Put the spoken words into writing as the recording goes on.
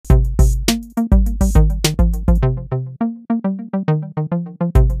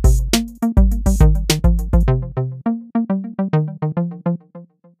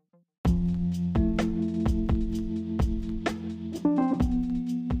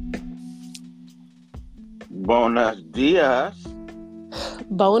Buenos dias.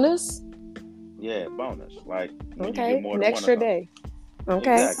 Bonus? Yeah, bonus. Like when you get Okay, more an than one or extra something. day.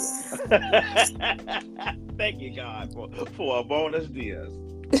 Okay. Exactly. Thank you, God, for a bonus dias.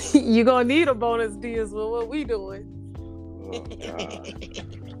 You gonna need a bonus deals with what we doing. Oh God.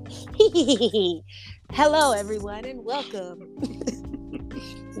 Hello, everyone, and welcome.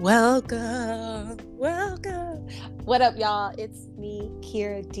 Welcome. What up, y'all? It's me,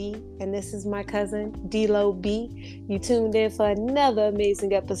 Kira D, and this is my cousin, D-Lo B. You tuned in for another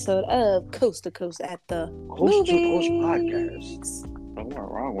amazing episode of Coast to Coast at the Coast to Coast Movies. podcast. Oh,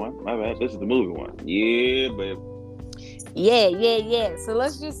 wrong one. My bad. This is the movie one. Yeah, babe. Yeah. So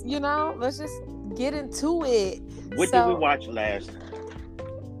let's just get into it. What did we watch last time?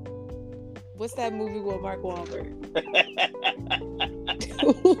 What's that movie with Mark Wahlberg?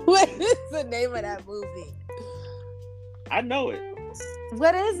 What is the name of that movie? I know it.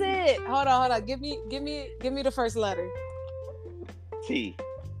 What is it? Hold on. Give me the first letter. T.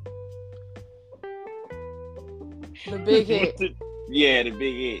 The big hit. Yeah, the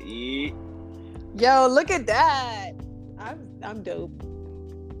big hit. Yeah. Yo, look at that. I'm dope.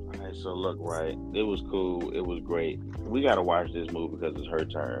 All right, so look, right. It was cool. It was great. We gotta watch this movie because it's her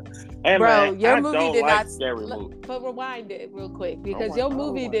turn. Hey, Bro, man, your I movie don't did like not. scary movies. But rewind it real quick because your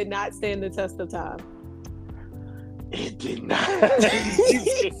movie did not stand the test of time. It did not.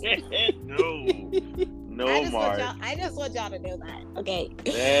 No, Mark. I just want y'all to know that. Okay.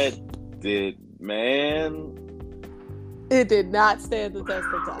 That did, man. It did not stand the test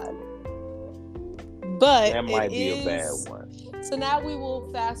of time. But that might be a bad one. So now we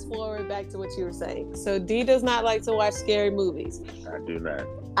will fast forward back to what you were saying. So D does not like to watch scary movies. I do not.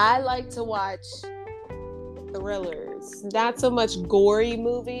 I like to watch thrillers, not so much gory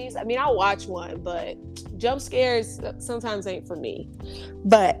movies. I mean, I'll watch one, but jump scares sometimes ain't for me.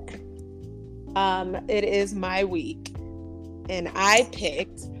 But it is my week, and I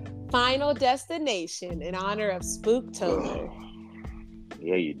picked Final Destination in honor of Spooktober.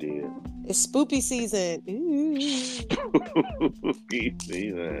 Yeah, you did. It's spoopy season. Ooh. Spoopy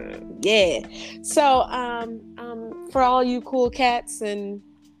season. Yeah. So, for all you cool cats and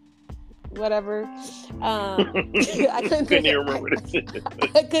whatever, I couldn't think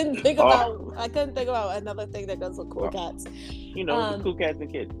about another thing that goes with cool cats. You know, the cool cats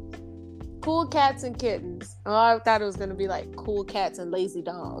and kittens. Cool cats and kittens. Oh, I thought it was gonna be like cool cats and lazy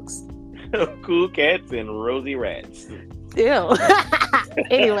dogs. Cool cats and rosy rats. Ew.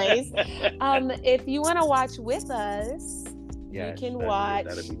 Anyways, if you want to watch with us, you can watch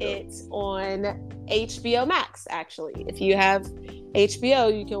it on HBO Max. Actually, if you have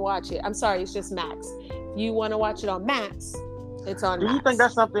HBO, you can watch it. I'm sorry, it's just Max. If you want to watch it on Max, it's on. Do Max. you think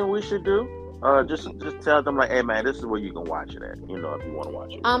that's something we should do? Just tell them like, hey man, this is where you can watch it at. You know, if you want to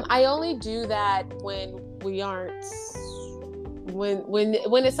watch it. I only do that when we aren't.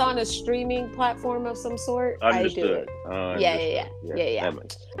 When it's on a streaming platform of some sort, Understood. I do it. Yeah.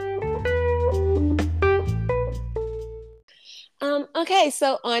 Okay,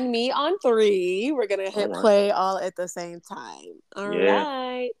 so on 3, we're gonna hit play all at the same time. All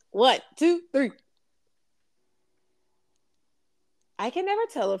right. 1, 2, 3. I can never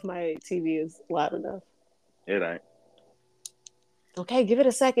tell if my TV is loud enough. It ain't. Okay, give it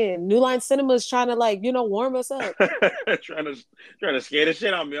a second. New Line Cinema is trying to warm us up. trying to scare the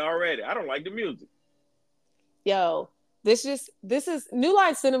shit out of me already. I don't like the music. Yo, this is New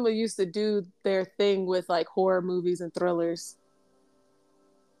Line Cinema used to do their thing with like horror movies and thrillers.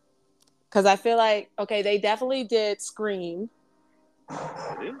 Cause I feel like they definitely did Scream.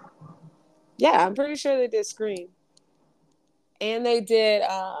 Yeah, I'm pretty sure they did Scream. And they did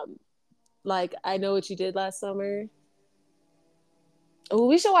like I Know What You Did Last Summer. Oh,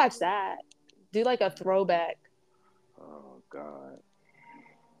 we should watch that. Do like a throwback. Oh God.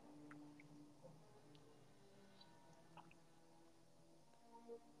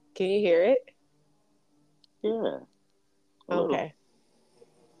 Can you hear it? Yeah. Okay.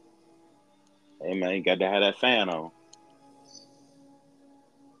 Hey man, you got to have that fan on.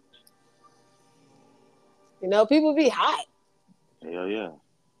 You know, people be hot. Hell yeah.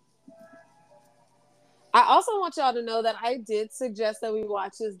 I also want y'all to know that I did suggest that we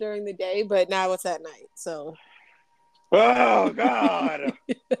watch this during the day, but now it's at night. So. Oh God.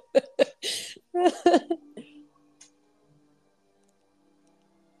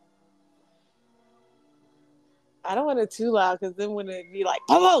 I don't want it too loud because then when it be like,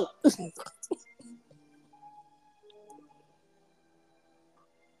 hello.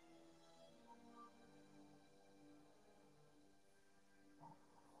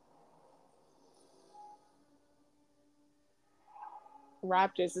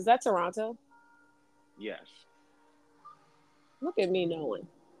 Raptors. Is that Toronto? Yes. Look at me knowing.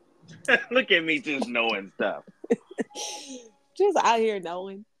 Look at me just knowing stuff. Just out here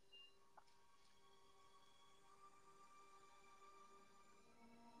knowing.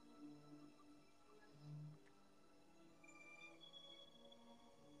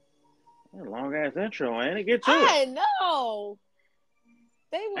 Long ass intro, ain't it? Get to it. I know.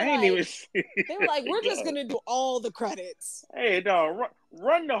 They were they were like, we're just gonna do all the credits. Hey, dog,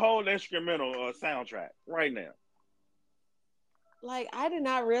 run the whole instrumental soundtrack right now. Like, I did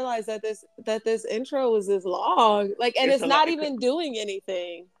not realize that this intro was this long. Like, and it's not even doing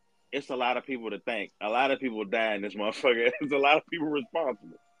anything. It's a lot of people to thank. A lot of people die in this motherfucker. There's a lot of people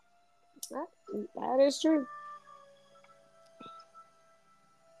responsible. That is true.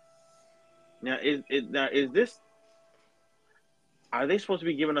 Now, is this? Are they supposed to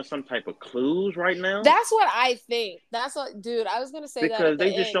be giving us some type of clues right now? That's what I think. That's what, dude. I was gonna say because that at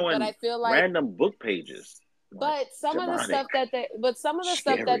they just showing but I feel like random book pages. But some of the stuff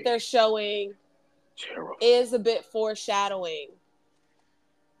that they're showing is a bit foreshadowing.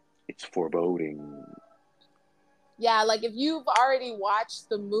 It's foreboding. Yeah, like if you've already watched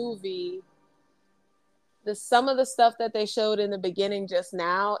the movie, some of the stuff that they showed in the beginning just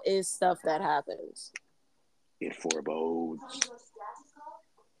now is stuff that happens. It forebodes.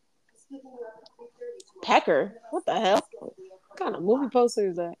 Pecker? What the hell? What kind of movie poster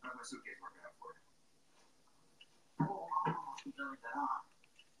is that?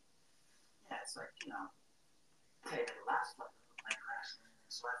 Yeah, it's like, hey, the last one the plane crashed,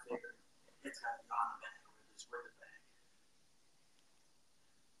 so I figured it's got to be on the bag or it's with the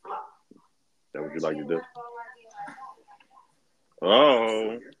bag. That what you like to do?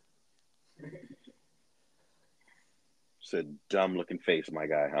 Oh. It's a dumb looking face, my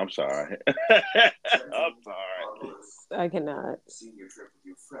guy. I'm sorry. I'm sorry. I cannot.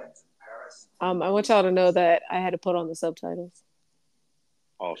 I want y'all to know that I had to put on the subtitles.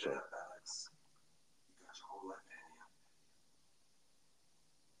 Also.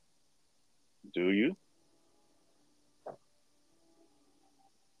 Do you?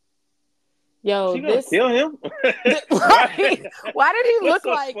 Yo, this kill him? Right? Why did he look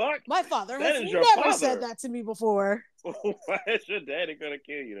like fuck? My father has never said that to me before? Why is your daddy gonna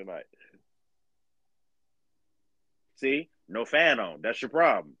kill you tonight? See, no fan on. That's your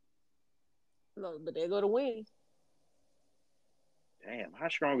problem. No, but they go to win. Damn, how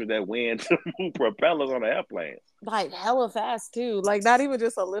strong is that wind to move propellers on the airplane? Like hella fast too. Like not even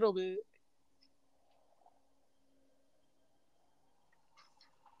just a little bit.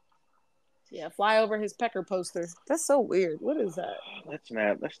 Yeah, fly over his pecker poster. That's so weird. What is that? Let's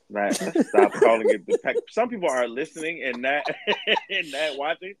stop calling it the pecker. Some people are listening and not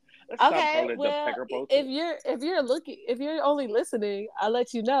watching. Let's stop calling it the pecker poster. If you're only listening, I'll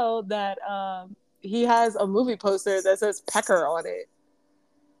let you know that he has a movie poster that says Pecker on it.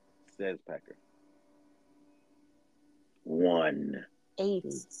 Says Pecker. 180.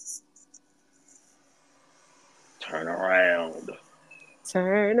 Turn around.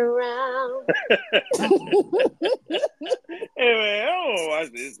 Turn around. Hey man, I don't want to watch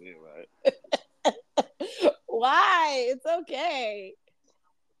this shit, man. Why? It's okay.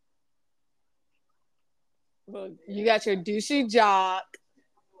 Well, you got your douchey jock.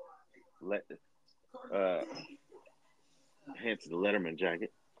 Hence the Letterman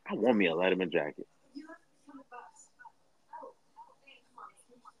jacket. I want me a Letterman jacket.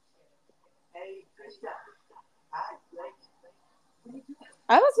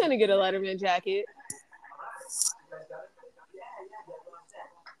 I was gonna get a Letterman jacket.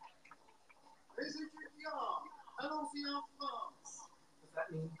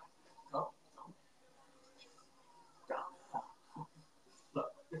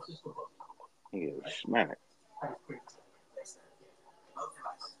 You smack.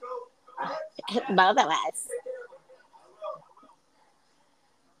 Both of us.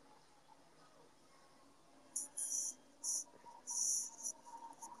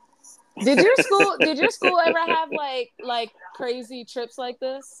 Did your school ever have like crazy trips like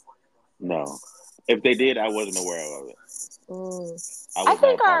this? No. If they did, I wasn't aware of it. I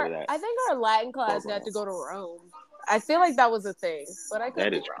think our Latin class got to go to Rome. I feel like that was a thing, but I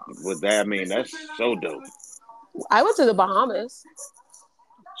could be wrong. With that, I mean, that's so dope. I went to the Bahamas.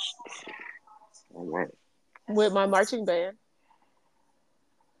 Oh, wow. With my marching band.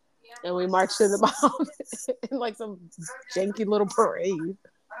 And we marched to the Bahamas in like some janky little parade.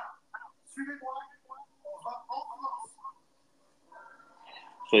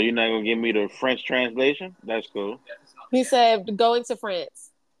 So you're not gonna give me the French translation? That's cool. He said going to France.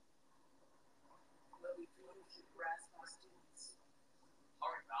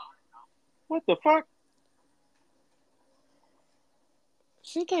 What the fuck?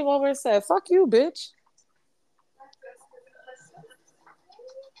 She came over and said, "Fuck you, bitch."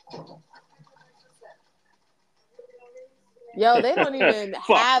 Yo, they don't even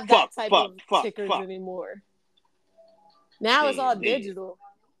have that type of tickers anymore. Now it's all digital.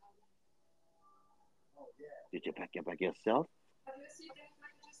 Did you pack your bag yourself?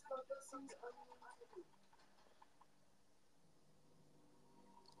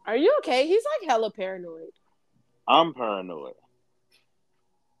 Are you okay? He's like hella paranoid. I'm paranoid.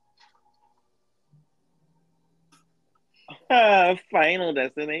 Final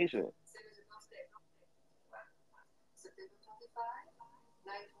Destination.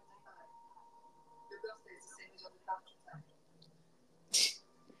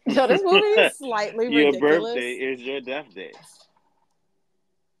 Yo, this movie is slightly your ridiculous. Your birthday is your death day.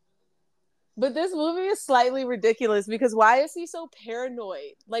 But this movie is slightly ridiculous because why is he so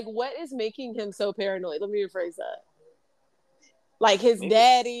paranoid? Like, what is making him so paranoid? Let me rephrase that. Like his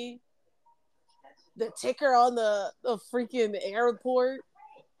daddy, the ticker on the freaking airport.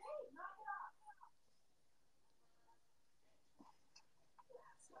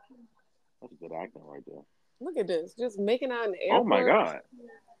 That's good acting right there. Look at this. Just making out in the airport. Oh my God.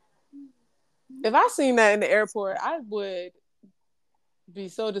 If I seen that in the airport, I would be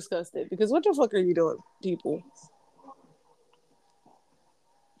so disgusted because what the fuck are you doing, people?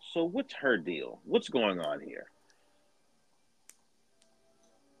 So what's her deal? What's going on here?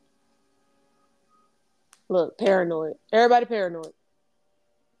 Look, paranoid. Everybody paranoid.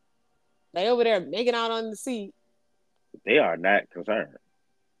 They over there making out on the seat. They are not concerned.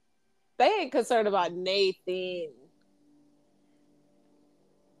 They ain't concerned about Nathan.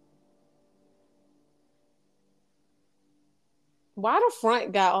 Why the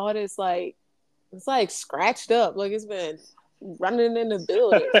front got all this like it's like scratched up, like it's been running in the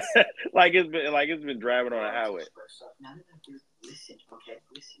building. like it's been driving on a highway. Listen, okay,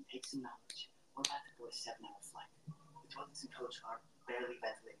 listen, take some knowledge. We're about to go a 7-hour flight. The toilets and coach are barely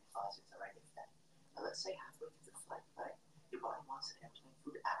ventilating closets, alright? If that. Now let's say halfway through the flight, right? Your body wants an airplane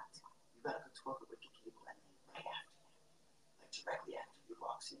food out. You gotta go to a wicket cable and then right after you. Like directly after you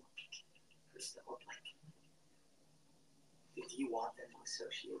walks in. It's the whole blanket. Do you want them to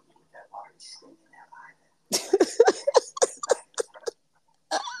associate you with that watery stain in their eye?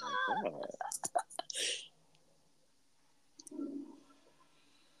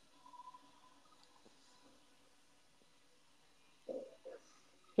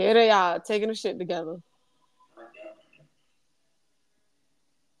 Here they are, taking the shit together.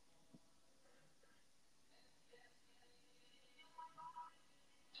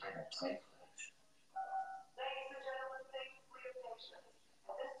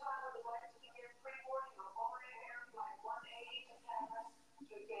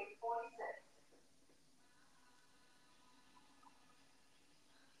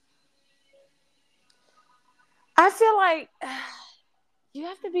 I feel like you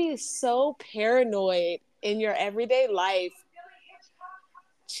have to be so paranoid in your everyday life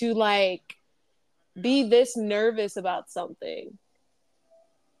to like be this nervous about something.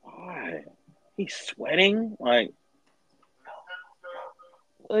 Why? He's sweating? Like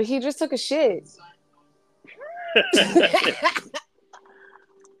he just took a shit.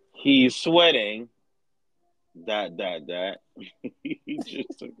 He's sweating. That. He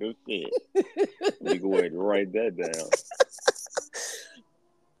just took a shit. You go ahead and write that down.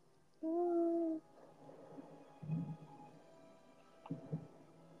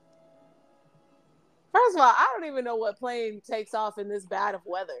 First of all, I don't even know what plane takes off in this bad of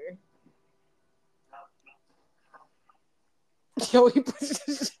weather. Yo, he pushed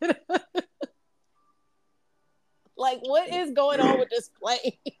his shit on. Like, what is going on with this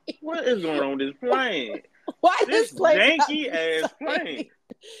plane? What is going on with this plane? Why this plane janky ass plane?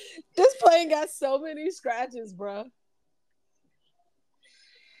 This plane got so many scratches, bro.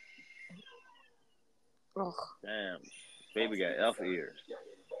 Ugh. Damn, baby got elf ears.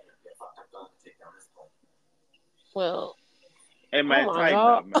 Well, hey man, tighten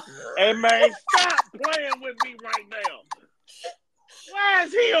up, man. Hey man, stop playing with me right now. Why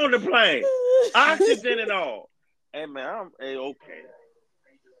is he on the plane? Oxygen and all. Hey man, I'm okay.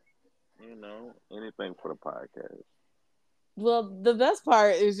 You know, anything for the podcast. Well, the best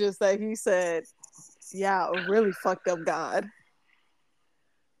part is just that he said, "Yeah, a really fucked up God."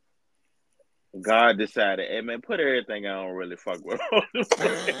 God decided, hey man, put everything I don't really fuck with on the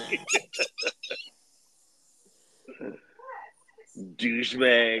plane.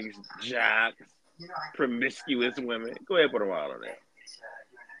 Douchebags, jocks, promiscuous women. Go ahead and put them all on there.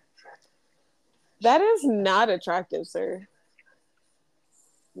 That is not attractive, sir.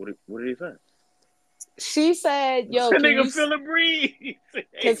 What did he say? She said, "Yo, that can nigga you?" feel a breeze.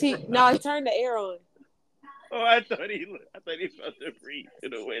 Because he turned the air on. Oh, I thought he felt the breeze through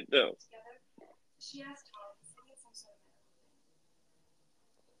the window.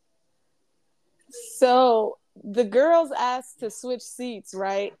 So the girls asked to switch seats,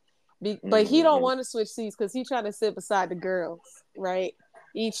 right? But he don't want to switch seats because he's trying to sit beside the girls, right?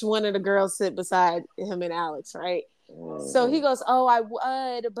 Each one of the girls sit beside him and Alex, right? So he goes, "Oh, I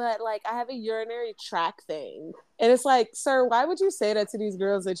would, but like I have a urinary tract thing." And it's like, sir, why would you say that to these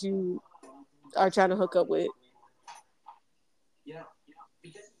girls that you are trying to hook up with?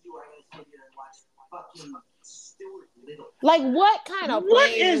 Because you are going to sit here and watch fucking Stuart Little. Like, what kind of what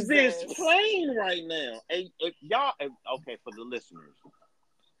plane is this plane right now? Y'all, okay, for the listeners,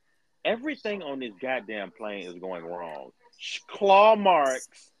 everything on this goddamn plane is going wrong. Claw marks.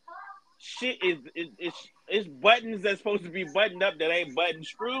 Shit is buttons that's supposed to be buttoned up that ain't buttoned.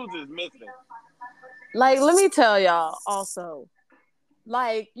 Screws is missing. Like, let me tell y'all also,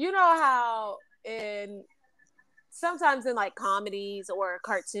 like, you know how sometimes in like comedies or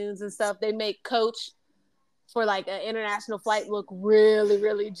cartoons and stuff, they make Coach for like an international flight look really,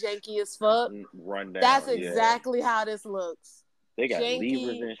 really janky as fuck. Run down. That's exactly how this looks. They got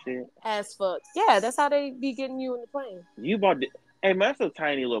levers and shit. As fuck. Yeah, that's how they be getting you in the plane. Hey, man, that's a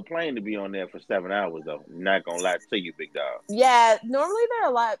tiny little plane to be on there for 7 hours, though. Not gonna lie to you, big dog. Yeah, normally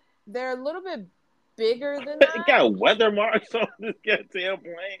they're a little bit bigger than that. It got weather marks on this goddamn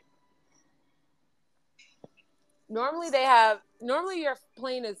plane. Normally your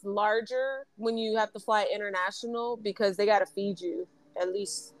plane is larger when you have to fly international because they got to feed you at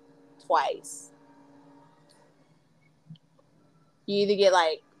least twice. You either get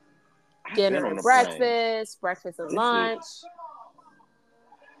like dinner and breakfast and lunch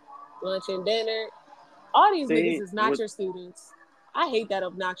and dinner. All these niggas is not your students. I hate that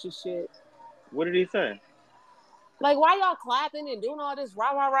obnoxious shit. What did he say? Like, why y'all clapping and doing all this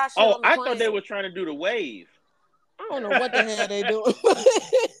rah rah rah shit? Oh, I thought they were trying to do the wave. I don't know what the hell they doing.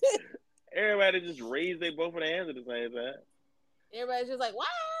 Everybody just raised both of their hands at the same time. Everybody's just like, wow,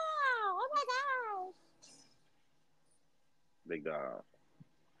 oh my gosh. Big dog.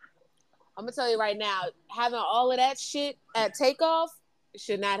 I'm going to tell you right now, having all of that shit at takeoff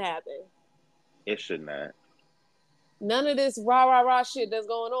should not happen. It should not. None of this rah rah rah shit that's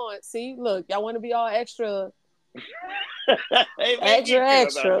going on. See, look, y'all want to be all extra.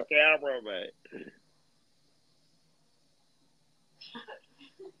 extra. Camera, man.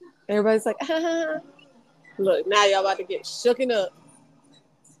 Everybody's like, look, now y'all about to get shooken up.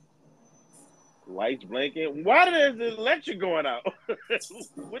 Lights blinking. Why is the electric going out?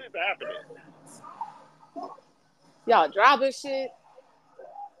 What is happening? Y'all dropping shit.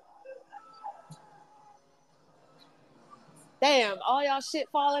 Damn, all y'all shit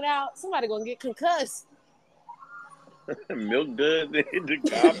falling out. Somebody gonna get concussed. Milk duds in the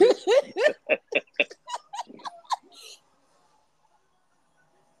garbage.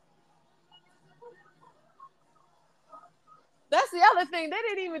 That's the other thing. They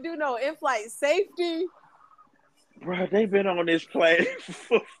didn't even do no in-flight safety. Bro, they've been on this plane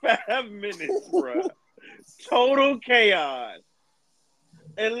for 5 minutes, bro. Total chaos.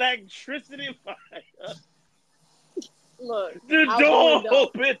 Electricity fire. Look. The door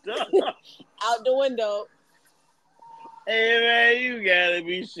opened up. Out the window. Hey, man, you gotta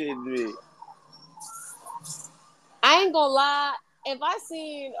be shitting me. I ain't gonna lie. If I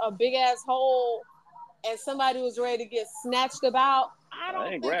seen a big-ass hole and somebody was ready to get snatched about, I don't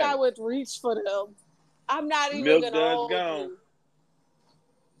think I would reach for them. I'm not even Milk gonna hold gone. you.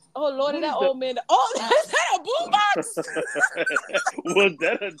 Oh Lord, that old man. Oh, is that a boombox? Was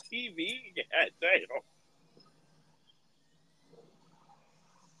that a TV? God damn.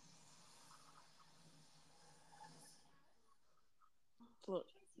 Look.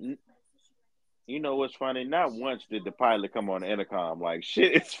 You know what's funny? Not once did the pilot come on the intercom like,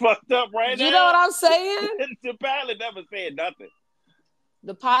 shit, it's fucked up right now. You know what I'm saying? The pilot never said nothing.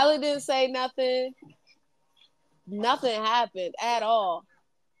 The pilot didn't say nothing. Nothing happened at all.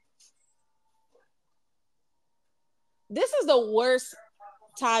 This is the worst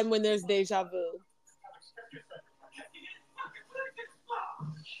time when there's deja vu.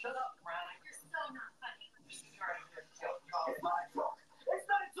 Shut up, Riley. You're so not funny.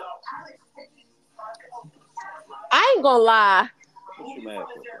 I ain't gonna lie.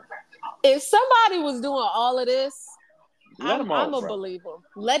 If somebody was doing all of this, I'm gonna believe them.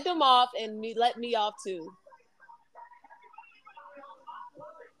 Let them off and let me off too.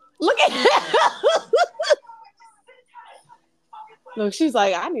 Look at that. Look, she's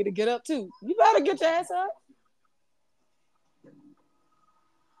like, I need to get up too. You better get your ass up.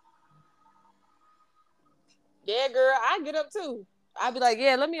 Yeah, girl, I get up too. I'd be like,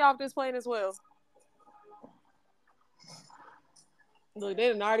 yeah, let me off this plane as well. Look, they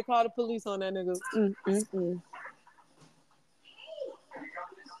done already called the police on that nigga.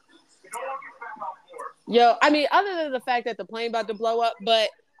 Yo, I mean, other than the fact that the plane about to blow up, but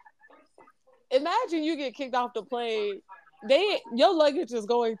imagine you get kicked off the plane. Your luggage is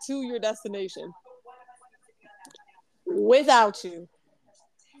going to your destination without you.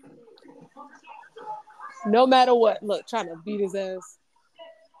 No matter what. Look, trying to beat his ass.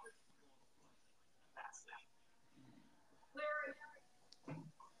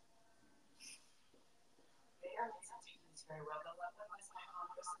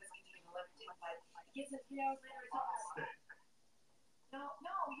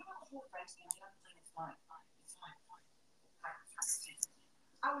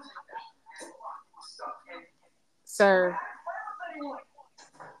 Sir.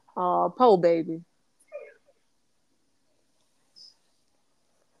 Oh, po baby.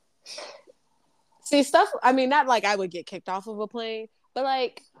 See, stuff, I mean, not like I would get kicked off of a plane, but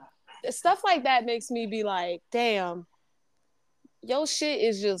like stuff like that makes me be like, damn, your shit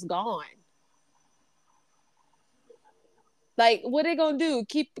is just gone. Like, what they gonna do?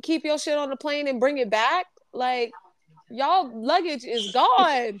 Keep your shit on the plane and bring it back? Like, y'all luggage is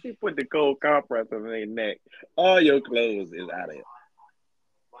gone. She put the cold compress on their neck. All your clothes is out of here.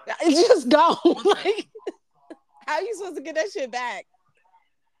 It's just gone. Like, how are you supposed to get that shit back?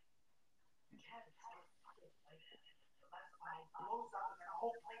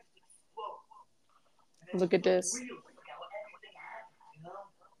 Look at this.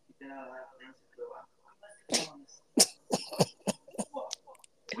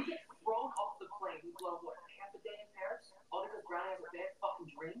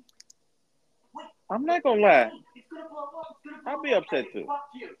 I'm not gonna lie. I'll be upset too.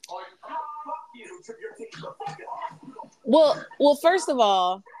 Well, first of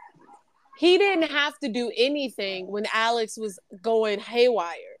all, he didn't have to do anything when Alex was going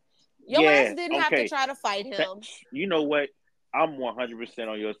haywire. Your ass didn't have to try to fight him. You know what? I'm 100%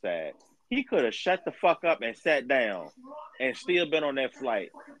 on your side. He could have shut the fuck up and sat down and still been on that flight.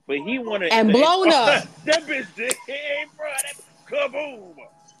 But he wanted... And blown up. That bitch did, bro. Kaboom.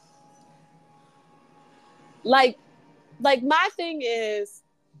 Like my thing is,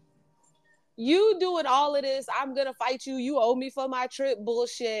 you doing all of this, I'm gonna fight you, you owe me for my trip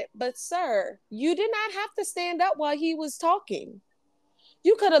bullshit. But sir, you did not have to stand up while he was talking.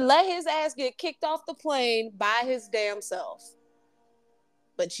 You could have let his ass get kicked off the plane by his damn self.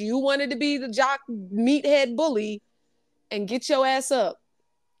 But you wanted to be the jock meathead bully and get your ass up.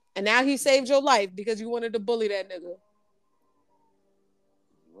 And now he saved your life because you wanted to bully that nigga.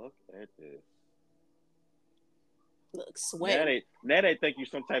 Look at this. Look, sweat. Now they think you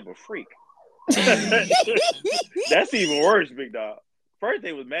some type of freak. That's even worse, big dog. First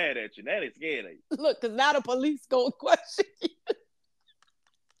they was mad at you. Now they scared of you. Look, because now the police gonna question you.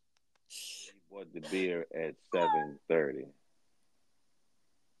 He bought the beer at 7:30.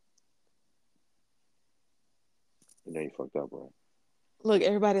 You know you fucked up, bro. Look,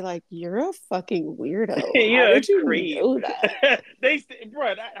 everybody like, you're a fucking weirdo. Yeah, how did you creep. know that?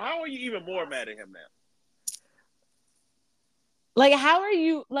 Bro, how are you even more mad at him now? Like, how are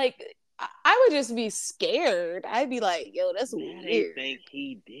you, like, I would just be scared. I'd be like, yo, that's weird. They think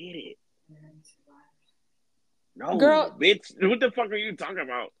he did it. No, girl, bitch. What the fuck are you talking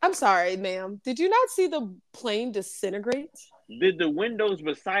about? I'm sorry, ma'am. Did you not see the plane disintegrate? Did the windows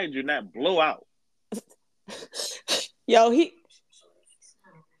beside you not blow out?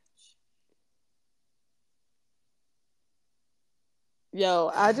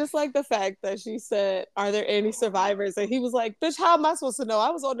 Yo, I just like the fact that she said, are there any survivors? And he was like, bitch, how am I supposed to know?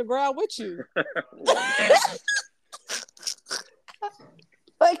 I was on the ground with you.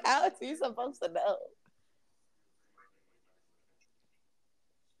 Like, how is he supposed to know?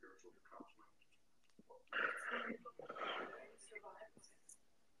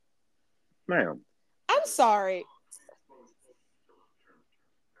 Ma'am. I'm sorry.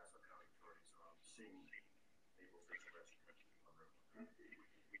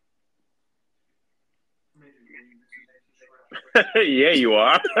 Yeah, you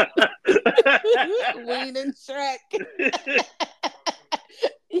are. Ween and Shrek.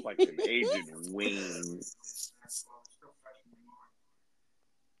 Like an Agent Ween.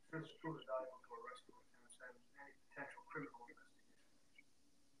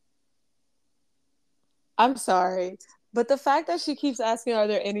 I'm sorry, but the fact that she keeps asking, are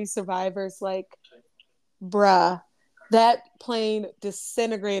there any survivors? Like, bruh, that plane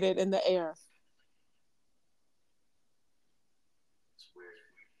disintegrated in the air.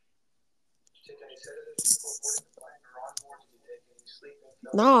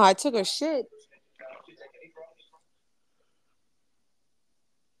 No, I took a shit.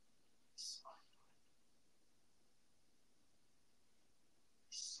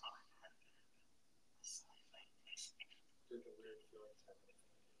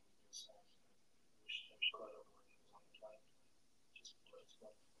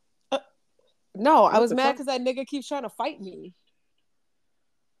 No, I was mad because that nigga keeps trying to fight me.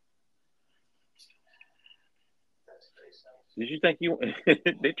 Did you think you?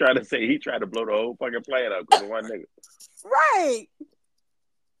 They try to say he tried to blow the whole fucking plane up because of one nigga. Right.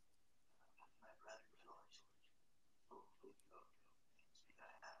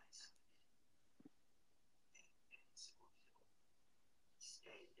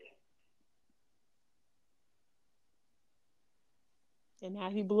 And now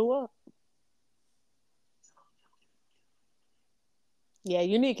he blew up. Yeah,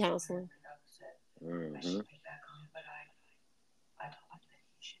 you need counseling. Mm-hmm.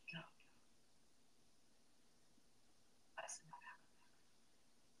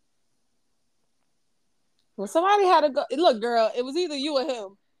 Well, somebody had to go. Look, girl, it was either you or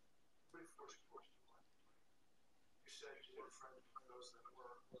him.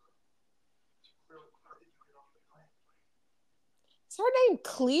 Is her name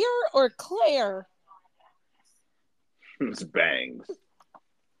Clear or Claire? It's Bangs.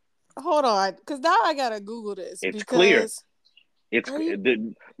 Hold on, because now I gotta Google this. It's because clear.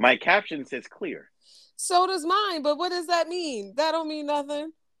 My caption says clear. So does mine, but what does that mean? That don't mean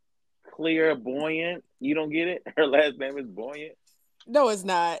nothing. Clear, buoyant. You don't get it? Her last name is Buoyant. No, it's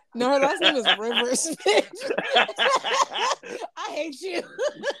not. No, her last name is Rivers. I hate you.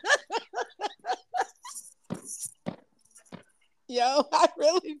 Yo, I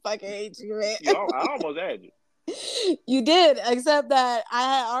really fucking hate you, man. Yo, I almost had you. You did, except that I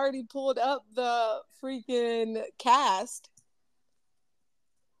had already pulled up the freaking cast.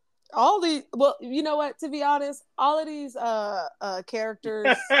 Well, you know what? To be honest, all of these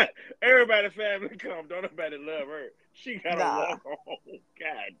characters. Everybody family come. Don't nobody love her. She gotta walk home.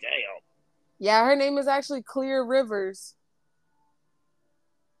 God damn. Yeah, her name is actually Clear Rivers.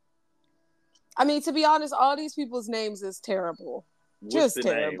 I mean, to be honest, all these people's names is terrible. What's just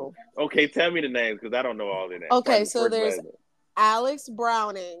terrible. Name? Okay, tell me the names because I don't know all their names. Okay, so there's Alex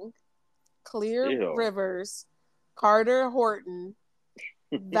Browning, Clear Rivers, Carter Horton,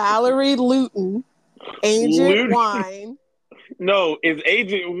 Valerie Luton, Agent Wine. No, it's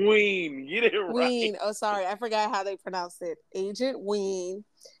Agent Ween. Get it right. Ween. Oh, sorry. I forgot how they pronounced it. Agent Ween,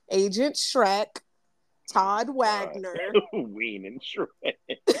 Agent Shrek, Todd Wagner. Ween and Shrek.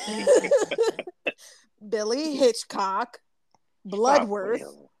 Billy Hitchcock, Bloodworth,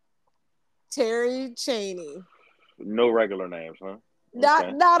 Terry Cheney. No regular names, huh? Not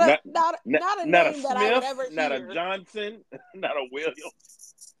a name that I would ever hear. Not a Johnson, not a Williams.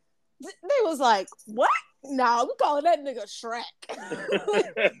 They was like, what? No, we calling that nigga Shrek.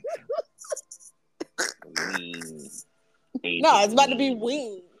 No, it's about to be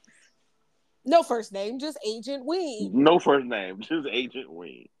Ween. No first name, just Agent Ween. No first name, just Agent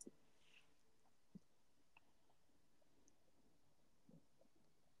Ween.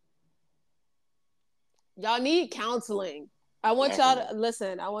 Y'all need counseling. I want y'all to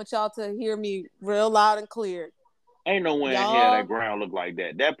listen. I want y'all to hear me real loud and clear. Ain't no way in hell that ground looked like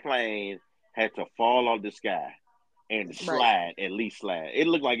that. That plane had to fall off the sky and slide, at least slide. It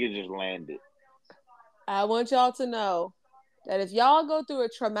looked like it just landed. I want y'all to know that if y'all go through a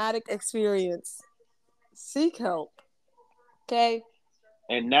traumatic experience, seek help. Okay?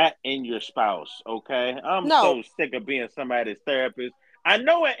 And not in your spouse, okay? I'm so sick of being somebody's therapist. I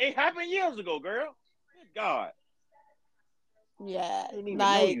know it happened years ago, girl. Good God. Yeah,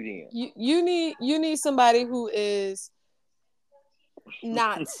 like you need somebody who is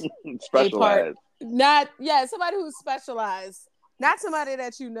not specialized. Somebody who's specialized, not somebody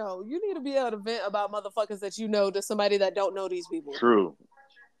that you know. You need to be able to vent about motherfuckers that you know to somebody that don't know these people. True.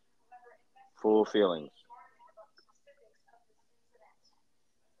 Full feelings.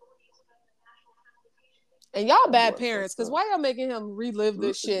 And y'all bad parents, because why y'all making him relive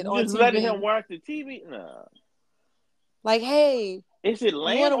this shit on TV? Just letting him watch the TV? Nah. Like, hey, is it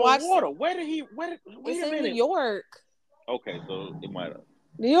land or water? Where did he? It's in New York. Okay, so it might have.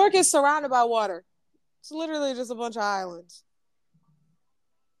 New York is surrounded by water. It's literally just a bunch of islands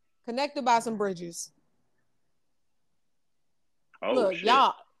connected by some bridges. Oh, look, shit.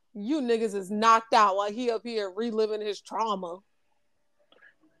 Y'all, you niggas is knocked out while he up here reliving his trauma.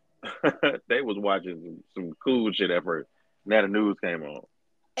 They was watching some cool shit at first. Now the news came on,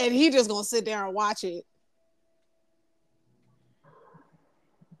 and he just gonna sit there and watch it.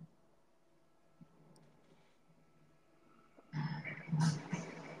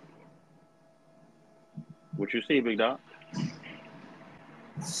 What you see, big dog?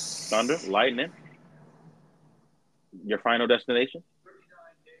 Thunder, lightning. Your final destination?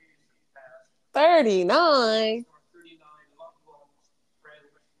 39.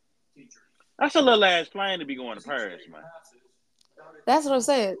 That's a little ass plane to be going to Paris, man. That's what I'm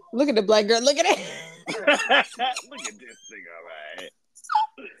saying. Look at the black girl. Look at it. Look at this thing, all right.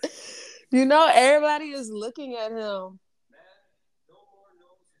 You know, everybody is looking at him.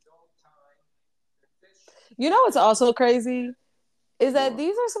 You know what's also crazy? Is that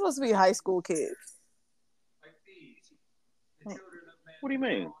these are supposed to be high school kids. What do you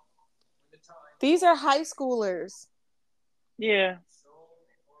mean? These are high schoolers. Yeah.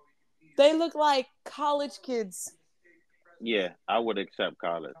 They look like college kids. Yeah, I would accept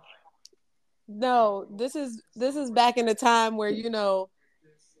college. No, this is back in the time where, you know,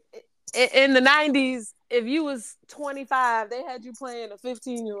 in the 90s, if you was 25, they had you playing a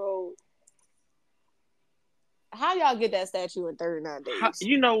 15-year-old. How y'all get that statue in 39 days?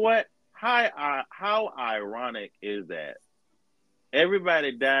 You know what? How ironic is that?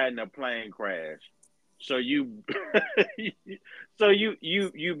 Everybody died in a plane crash. So you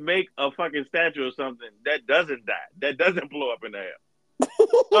make a fucking statue or something that doesn't die, that doesn't blow up in the air.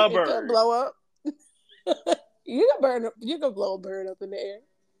 A bird. It can blow up. You can blow a bird up in the air.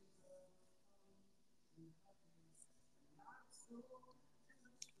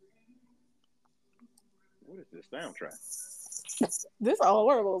 What is this soundtrack? This is a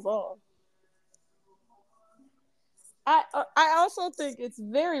horrible song. I also think it's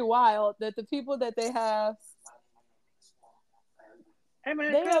very wild that the people that they have. Hey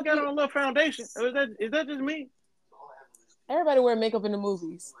man, they got on a little foundation. Is that just me? Everybody wear makeup in the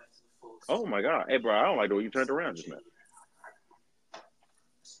movies. Oh my god! Hey bro, I don't like the way you turned around just now.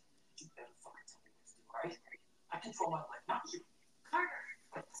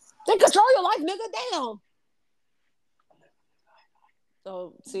 Then control your life, nigga. Damn.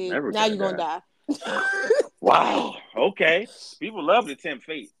 So see, now you're gonna die. Wow. Okay. People love the tempt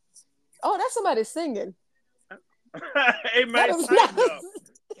fate. Oh, that's somebody singing. Hey man, that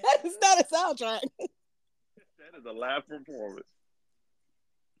is not a soundtrack. That is a live performance.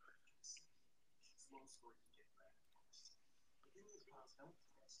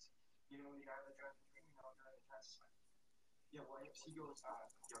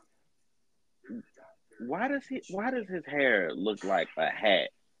 Why does his hair look like a hat?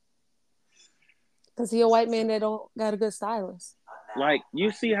 Because he a white man that don't got a good stylist. Like,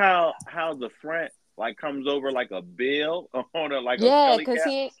 you see how the front like comes over like a bill on a like yeah, a because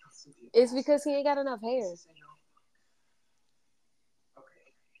it's because he ain't got enough hair.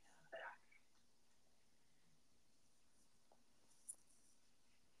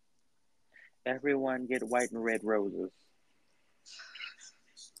 Everyone get white and red roses.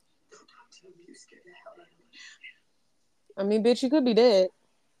 I mean, bitch, you could be dead.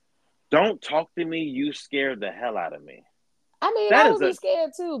 Don't talk to me. You scared the hell out of me. I mean, I would be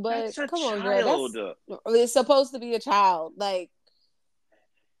scared too, but come on, girl. It's supposed to be a child. Like,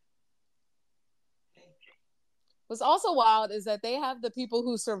 what's also wild is that they have the people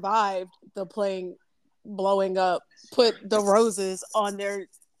who survived the plane blowing up put the roses on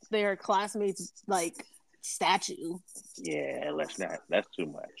their classmates' like statue. Yeah, let's not. That's too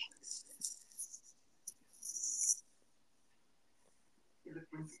much.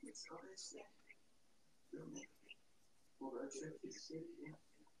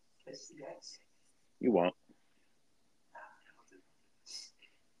 You won't.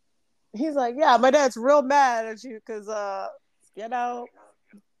 He's like, yeah, my dad's real mad at you because, you know,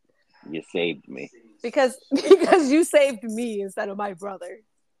 you saved me. Because you saved me instead of my brother.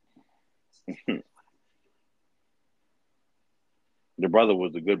 The brother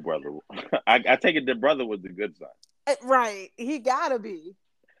was a good brother. I take it the brother was the good son. Right. He gotta be.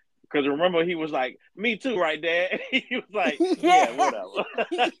 Because remember, he was like, me too, right, Dad? He was like, yeah whatever.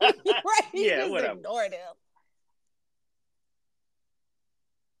 Right. He yeah, just whatever. ignored him.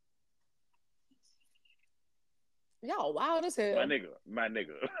 Y'all wild as hell. My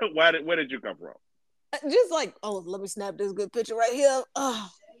nigga. Where did you come from? Just like, oh, let me snap this good picture right here. Oh.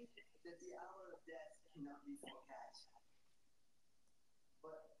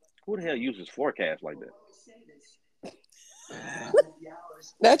 Who the hell uses forecast like that?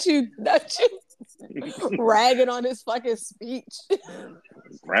 Not you ragging on his fucking speech.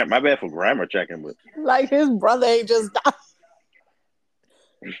 My bad for grammar checking, but like his brother ain't just died.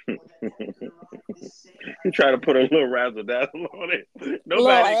 He tried to put a little razzle dazzle on it.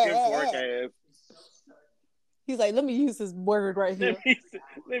 Nobody can forecast. He's like, let me use this word right here.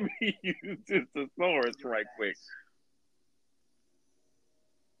 Let me use this thesaurus right quick.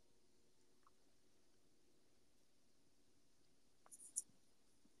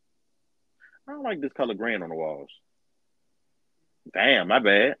 I don't like this color green on the walls. Damn, my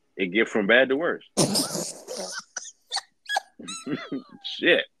bad. It get from bad to worse.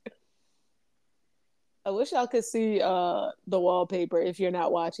 Shit. I wish y'all could see the wallpaper if you're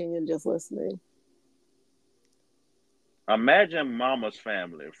not watching and just listening. Imagine Mama's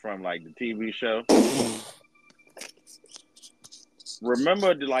Family from like the TV show.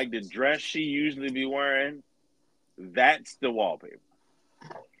 Remember the dress she usually be wearing? That's the wallpaper.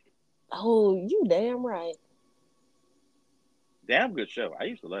 Oh, you damn right. Damn good show. I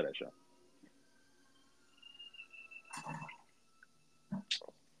used to love that show.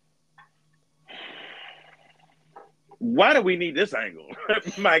 Why do we need this angle?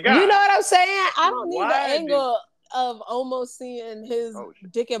 My God. You know what I'm saying? I don't need the angle of almost seeing his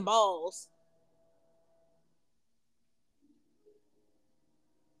dick and balls.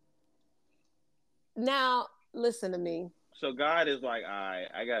 Now, listen to me. So God is like, all right,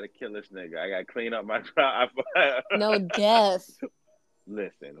 I got to kill this nigga. I got to clean up my... No death.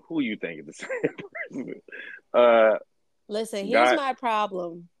 Listen, who you think is the same person? Listen, here's my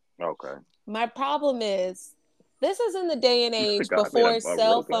problem. Okay. My problem is, this is in the day and age before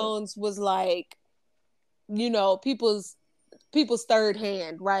cell phones was like, people's third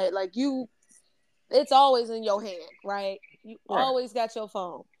hand, right? Like it's always in your hand, right? You always got your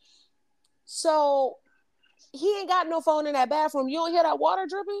phone. So he ain't got no phone in that bathroom. You don't hear that water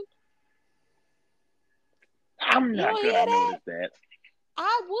dripping? I'm not gonna notice that.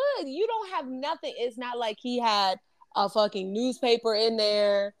 I would. You don't have nothing. It's not like he had a fucking newspaper in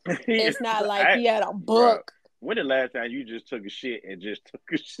there. It's not like he had a book. Bro, when the last time you just took a shit and just took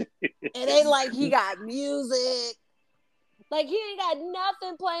a shit? It ain't like he got music. Like, he ain't got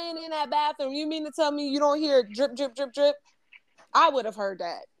nothing playing in that bathroom. You mean to tell me you don't hear drip, drip, drip, drip? I would have heard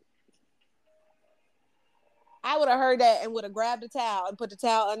that. I would have heard that and would have grabbed a towel and put the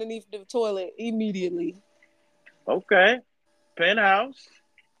towel underneath the toilet immediately. Okay. Penthouse.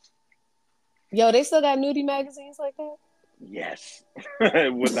 Yo, they still got nudie magazines like that? Yes.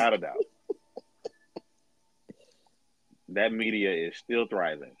 Without a doubt. That media is still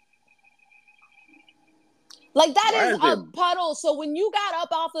thriving. Like, that is a puddle. So when you got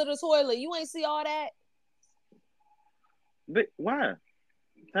up off of the toilet, you ain't see all that? But why?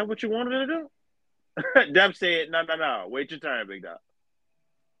 Is that what you wanted to do? Deb said, no. Wait your turn, big dog.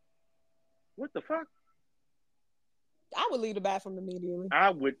 What the fuck? I would leave the bathroom immediately.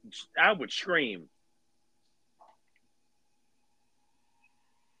 I would scream.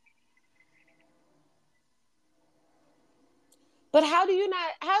 But how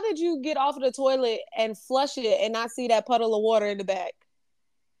did you get off of the toilet and flush it and not see that puddle of water in the back?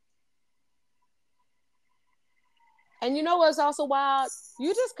 And you know what's also wild?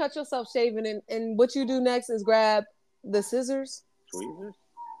 You just cut yourself shaving and what you do next is grab the scissors. Tweezers?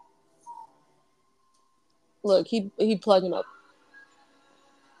 Look, he plugging up.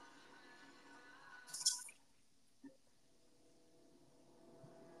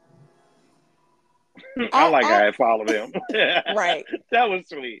 I followed him. Right. That was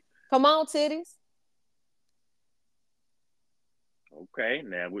sweet. Come on, titties. Okay,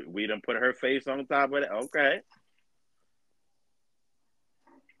 now we done put her face on top of it. Okay.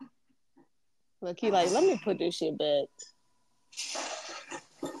 Look, he like, let me put this shit back.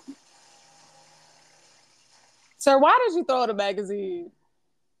 Sir, why did you throw the magazine?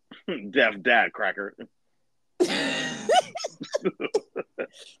 Deaf dad cracker.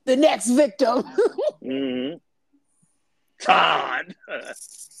 The next victim. Mm-hmm. Todd.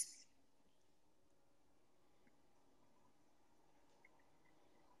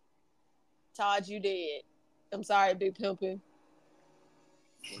 Todd, you dead. I'm sorry, Big Pimpin'.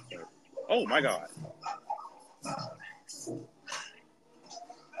 Oh my God.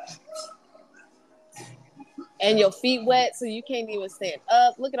 And your feet wet, so you can't even stand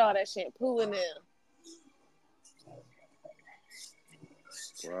up. Look at all that shampoo in there.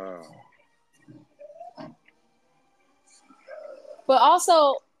 Wow. But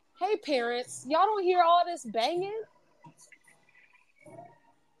also, hey parents, y'all don't hear all this banging?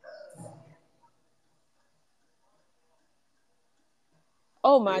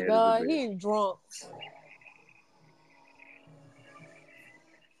 Oh my God, he's drunk.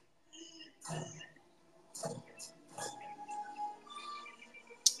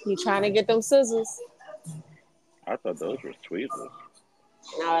 He trying to get them scissors. I thought those were tweezers.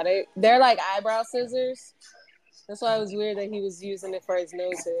 No, they're like eyebrow scissors. That's why it was weird that he was using it for his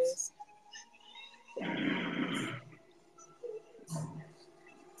nose hairs.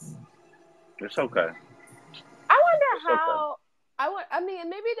 It's okay. I wonder how. Okay. I mean,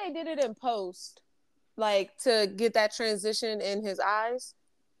 maybe they did it in post, like to get that transition in his eyes.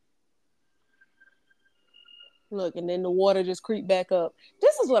 Look, and then the water just creep back up.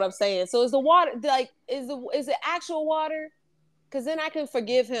 This is what I'm saying. So is the water like is it actual water? Because then I can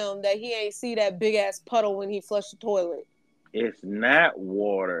forgive him that he ain't see that big ass puddle when he flushed the toilet. It's not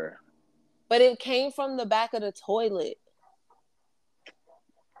water. But it came from the back of the toilet.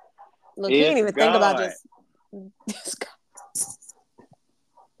 Look, he It's ain't even think about just.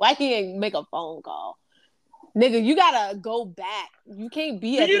 Why can't he make a phone call? Nigga, you gotta go back. You can't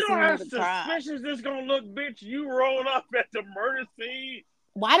be at the scene of the crime. How suspicious this gonna look, bitch? You roll up at the murder scene.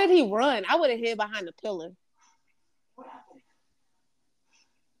 Why did he run? I would have hid behind the pillar.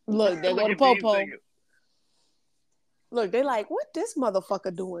 Look, there go the popo. Look, they like, what this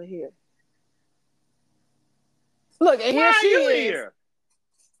motherfucker doing here? Look, and here she is. Here?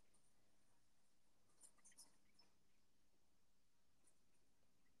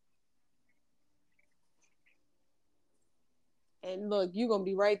 And look, you're gonna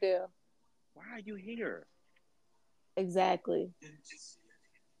be right there. Why are you here? Exactly.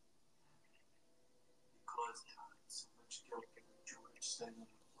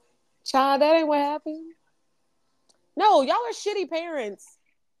 Child, that ain't what happened. No, y'all are shitty parents.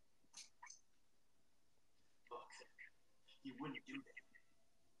 Look, he wouldn't do that.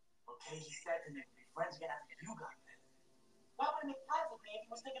 Okay, he said to me, be friends again after you got there. Why would he make plans with me if he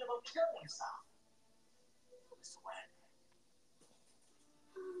was thinking about killing himself? Mr. Wagner.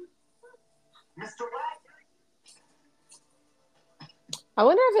 Mr. Wagner. I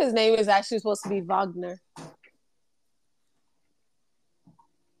wonder if his name is actually supposed to be Wagner.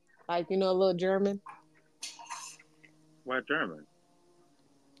 Like, you know, a little German. Why German?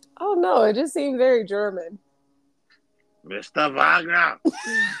 Oh, no, it just seems very German. Mr. Wagner.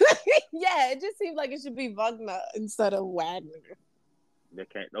 Yeah, it just seems like it should be Wagner instead of Wagner. They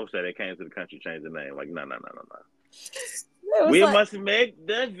came to the country, changed the name. Like, no. We must make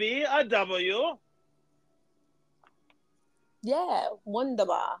the V a W. Yeah,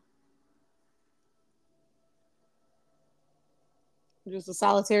 wunderbar. Just a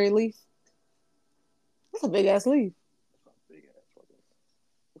solitary leaf. That's a big ass leaf.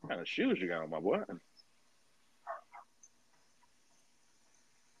 What kind of shoes you got on, my boy?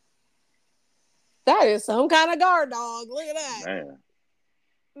 That is some kind of guard dog. Look at that. Man.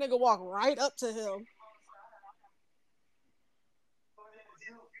 Nigga walk right up to him.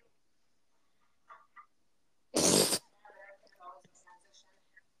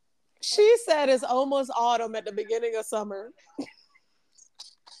 She said it's almost autumn at the beginning of summer.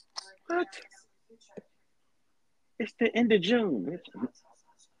 What? It's the end of June.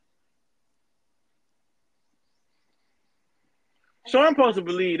 So I'm supposed to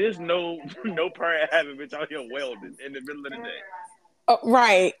believe there's no parent having bitch out here welding in the middle of the day. Oh,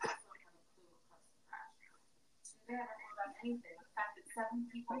 right.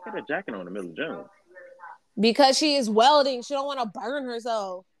 Why got a jacket on in the middle of June? Because she is welding. She don't want to burn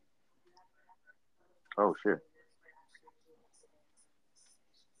herself. Oh, shit.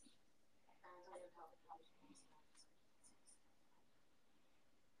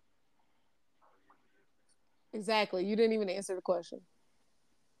 Exactly. You didn't even answer the question.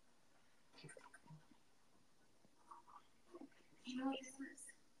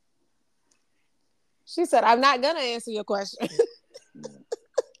 She said, I'm not going to answer your question.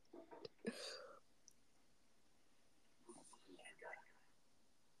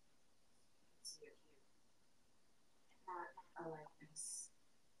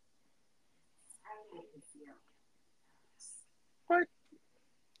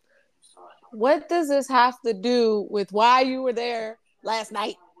 What does this have to do with why you were there last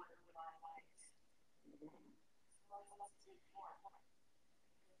night?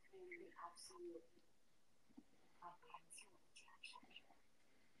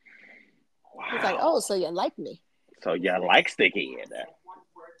 Wow. It's like, oh, so you like me. So you like sticky in that. At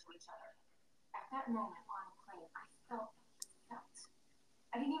that moment on the plane, I felt.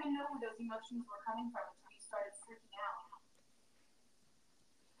 I didn't even know where those emotions were coming from until you started freaking out.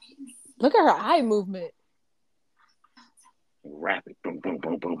 Look at her eye movement. Rapid. Boom, boom,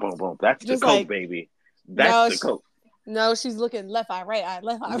 boom, boom, boom, boom. That's just the coke, baby. That's the coke. No, she's looking left eye, right eye,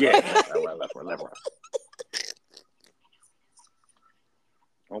 left eye, right eye. Yeah, left eye.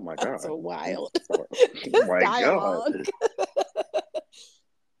 Oh my God. That's so wild. Oh my dialogue. God.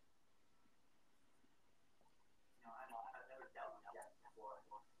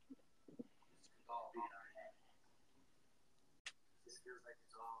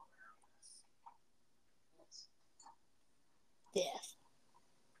 Yes.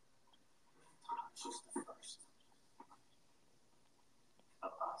 She's the first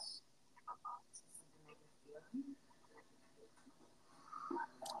of us.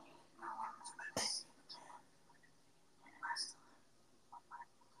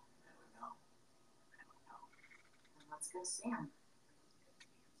 Let's go see him.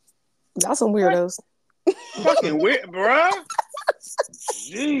 Y'all some weirdos. Fucking weird, bruh.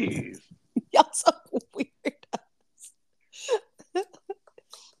 Jeez. Y'all some weirdos.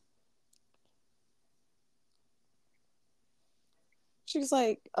 She's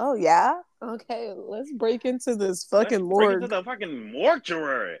like, oh yeah? Okay, let's break into this fucking morgue. Break into the fucking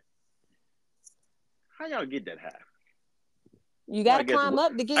mortuary. How y'all get that high? You gotta climb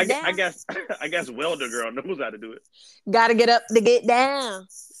up to get down. I guess Welder Girl knows how to do it. Gotta get up to get down.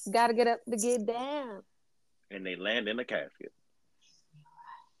 Gotta get up to get down. And they land in a casket.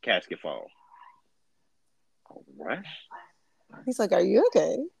 Casket fall. All right. He's like, are you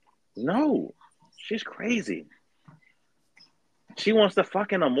okay? No. She's crazy. She wants to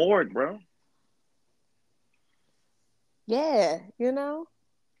fuck in a morgue, bro. Yeah, you know?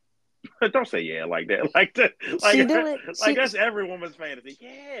 Don't say yeah like that. Like that's every woman's fantasy.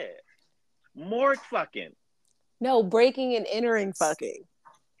 Yeah. Morgue fucking. No, breaking and entering fucking.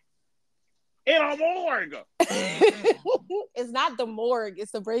 In a morgue. It's not the morgue,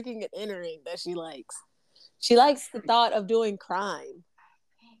 it's the breaking and entering that she likes. She likes the thought of doing crime.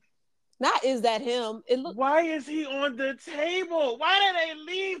 Not is that him. Why is he on the table? Why did they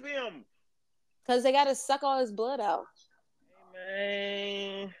leave him? Because they gotta suck all his blood out.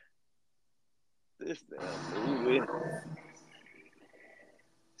 Hey, man. This damn movie.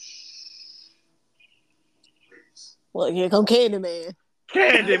 Well, here come Candyman.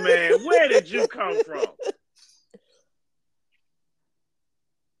 Candyman, where did you come from?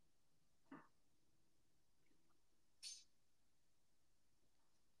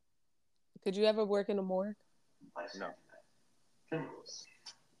 Could you ever work in a morgue? No.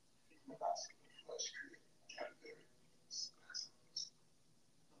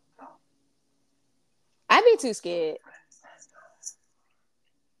 I'd be too scared.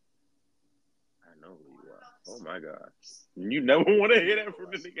 I know who you are. Oh my God. You never want to hear that from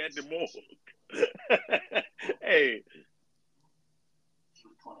the nigga at the morgue. Hey. He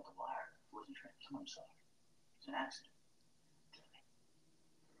was pulling the wire. He wasn't trying to kill himself. It's an accident.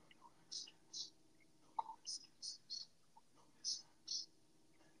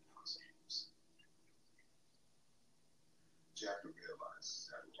 Jack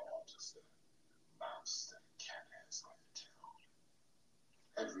realizes that it's all just a mouse that a cat has on the tail.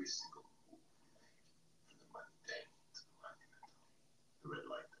 Every single move we make, from the mundane to the monumental, the red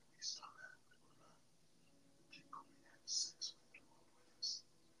light that we stop at when we're around, the people we have sex with along with us,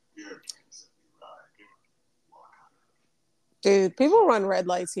 the airplanes that we ride or walk out of. Dude, people run red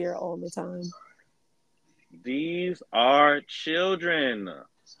lights here all the time. These are children.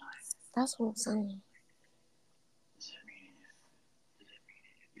 That's what I'm saying.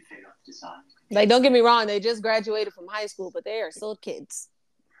 Like, don't get me wrong, they just graduated from high school, but they are still kids.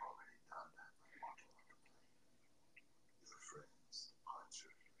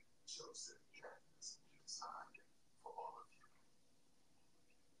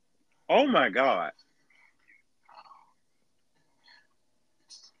 Oh my God.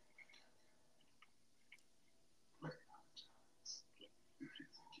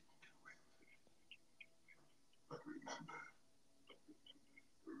 But remember,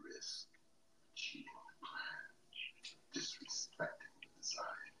 the risk, cheating the plan, disrespecting the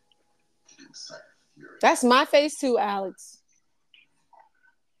design, getting sight of fury. That's my face too, Alex.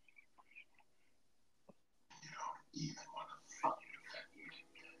 You don't even want to fuck with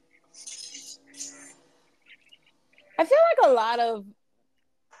I feel like a lot of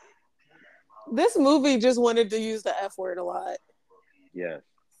this movie just wanted to use the F word a lot. Yes.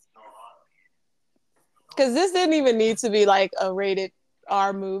 Because this didn't even need to be like a rated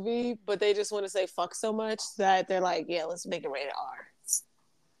R movie, but they just want to say fuck so much that they're like, yeah, let's make it rated R.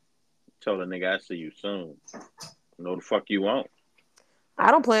 Tell the nigga I see you soon. Know the fuck you want. I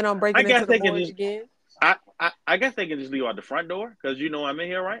don't plan on breaking into the morgue again. I guess they can just leave out the front door because you know I'm in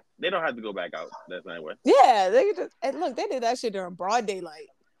here, right? They don't have to go back out that same way. Yeah, they could just, and look, they did that shit during broad daylight.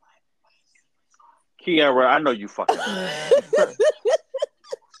 Kiara, I know you fucking.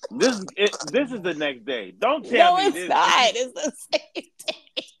 This is the next day. Don't tell me this. No, it's not. It's the same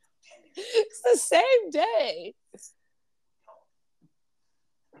day. It's the same day.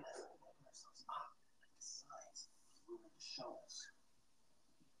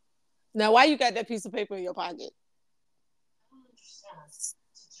 Now, why you got that piece of paper in your pocket?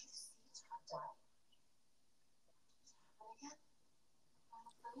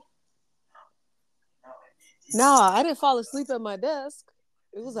 No, I didn't fall asleep at my desk.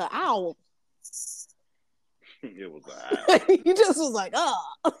 It was an owl. It was an owl. You just was like, oh.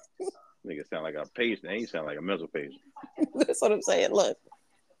 Nigga sound like a patient. He sound like a mental patient. That's what I'm saying. Look.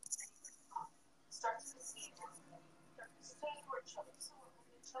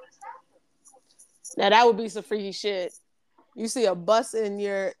 Now that would be some freaky shit. You see a bus in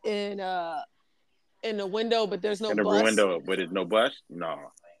the window, but there's no in the bus. window, but there's no bus.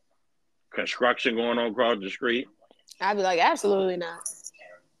 No construction going on across the street. I'd be like, absolutely not.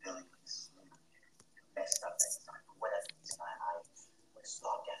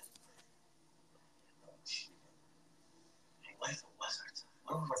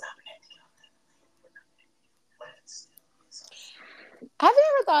 Have you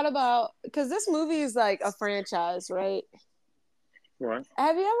ever thought about, because this movie is like a franchise, right? Right.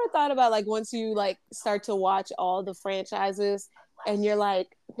 Have you ever thought about, like, once you like start to watch all the franchises and you're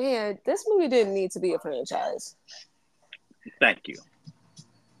like, man, this movie didn't need to be a franchise? Thank you.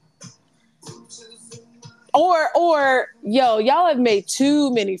 Or yo, y'all have made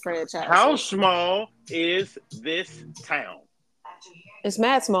too many franchises. How small is this town? It's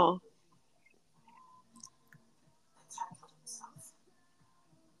mad small.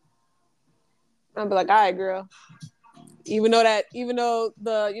 I'd be like, all right, girl. Even though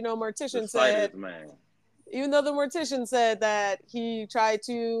the mortician said, even though the mortician said that he tried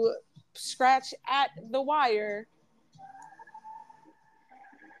to scratch at the wire,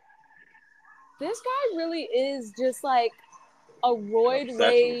 this guy really is just like a roid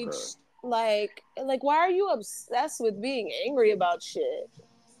rage. Like, why are you obsessed with being angry about shit?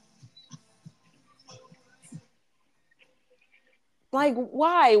 Like,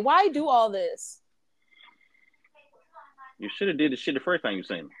 why? Why do all this? You should have did the shit the first time you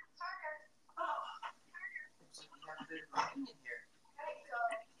seen him.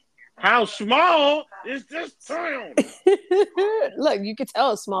 How small is this town? Look, you can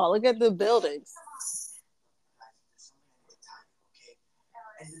tell it's small. Look at the buildings.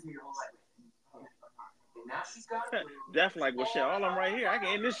 That's like, well, shit, all I'm right here. I can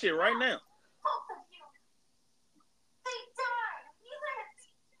end this shit right now.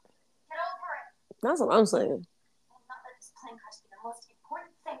 That's what I'm saying. Most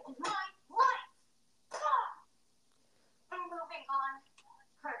important thing in my life. I'm moving on,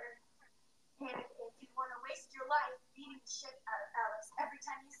 Carter. And if you want to waste your life beating the shit out of Alex every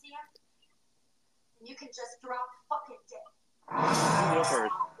time you see him, then you can just drop fucking dead.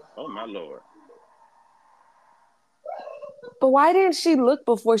 Oh my Lord. But why didn't she look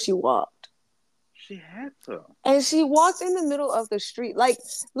before she walked? She had to. And she walked in the middle of the street. Like,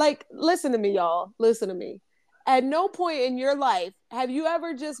 listen to me, y'all. Listen to me. At no point in your life have you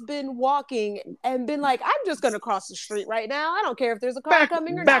ever just been walking and been like, I'm just going to cross the street right now. I don't care if there's a car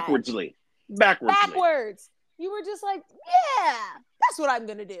coming or Backwards. Backwards. You were just like, yeah, that's what I'm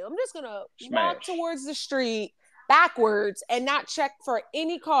going to do. I'm just going to walk towards the street backwards and not check for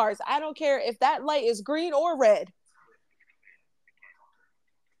any cars. I don't care if that light is green or red.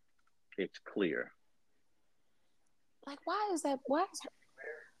 It's clear. Like, why is that? Why is her?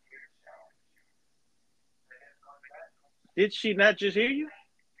 Did she not just hear you?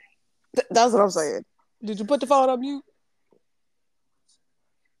 That's what I'm saying. Did you put the phone on mute?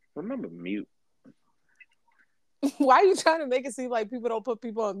 Remember mute. Why are you trying to make it seem like people don't put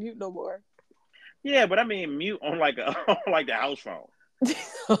people on mute no more? Yeah, but I mean mute on like the house phone.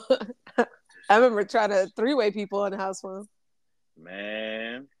 I remember trying to three-way people on the house phone.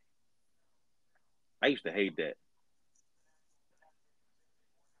 Man, I used to hate that.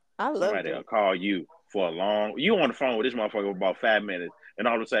 I love somebody will call you for you on the phone with this motherfucker for about 5 minutes, and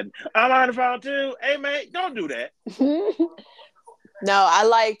all of a sudden, I'm on the phone too. Hey man, don't do that. No, I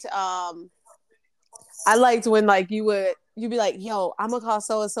liked when like you'd be like, yo, I'm gonna call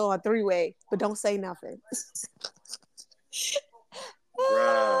so and so on three-way, but don't say nothing.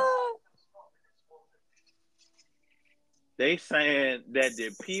 Bruh. They saying that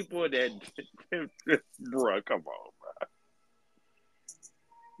the people that bruh, come on, bruh.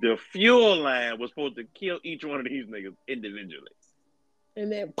 The fuel line was supposed to kill each one of these niggas individually.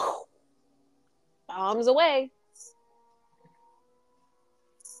 And then poof, bombs away.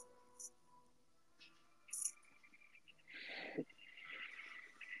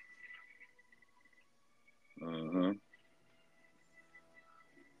 Mm-hmm.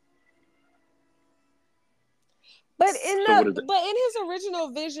 But in his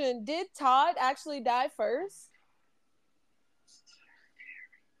original vision, did Todd actually die first?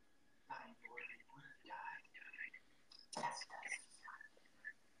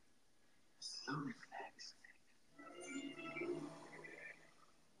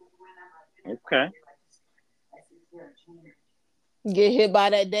 Okay. Get hit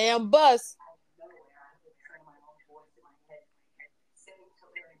by that damn bus.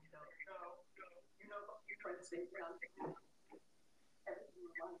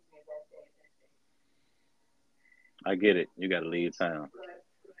 I get it. You got to leave town.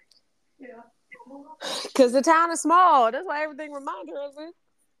 Yeah. Because the town is small. That's why everything reminds her of it.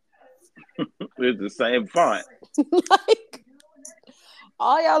 It's the same font. Like,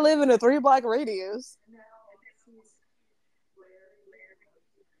 all y'all live in a 3-block radius.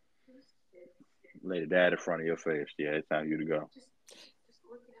 Lay the dad in front of your face. Yeah, it's time for you to go.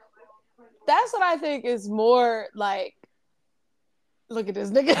 That's what I think is more like, look at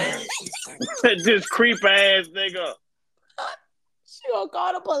this nigga. This creep ass nigga. She gonna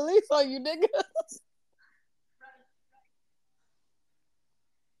call the police on you, nigga.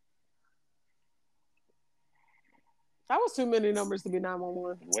 That was too many numbers to be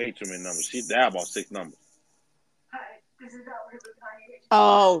 911. Way too many numbers. She dialed about 6 numbers. Hi, this is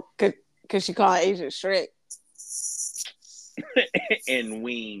Oh, because she called Agent Shrek. And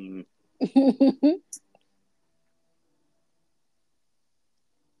Ween.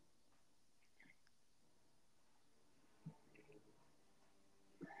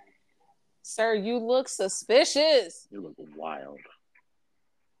 Sir, you look suspicious. You look wild.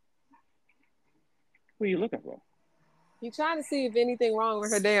 What are you looking for? You trying to see if anything wrong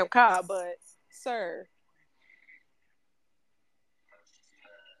with her damn car, but sir.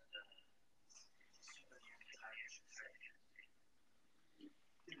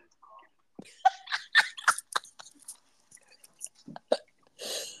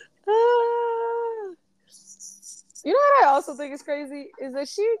 You know what I also think is crazy is that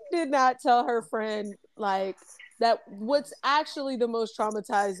she did not tell her friend like that what's actually the most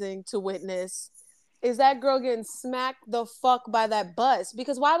traumatizing to witness is that girl getting smacked the fuck by that bus.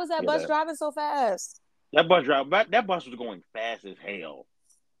 Because why was that bus driving so fast? That bus was going fast as hell.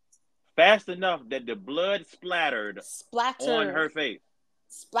 Fast enough that the blood splattered on her face.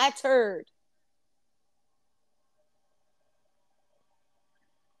 Splattered.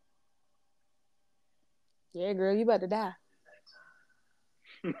 Yeah, girl, you about to die.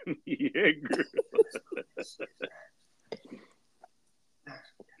 Yeah, girl.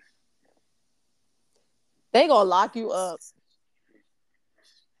 They gonna lock you up.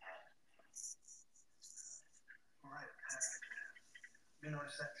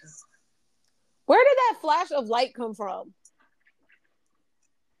 Where did that flash of light come from?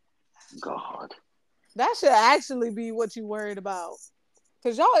 God. That should actually be what you worried about.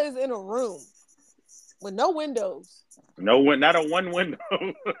 Because y'all is in a room with no windows. Not a one window.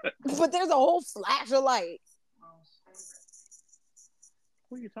 But there's a whole flash of light.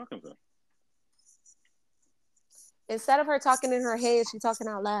 Who are you talking to? Instead of her talking in her head, she's talking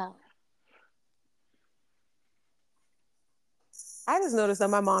out loud. I just noticed that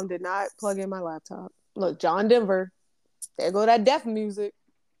my mom did not plug in my laptop. Look, John Denver. There go that deaf music.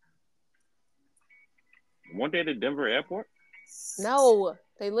 Weren't they at the Denver airport? No,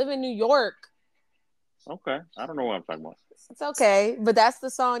 they live in New York. Okay. I don't know what I'm talking about. It's okay. But that's the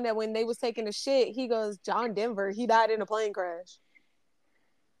song that when they was taking a shit, he goes, John Denver, he died in a plane crash.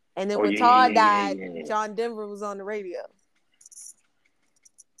 And then when Todd died, John Denver was on the radio.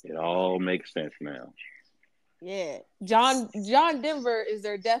 It all makes sense now. Yeah. John Denver is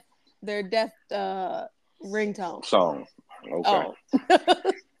their death ringtone. Song. Okay. Oh.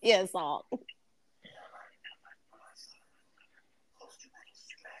 Yeah, song.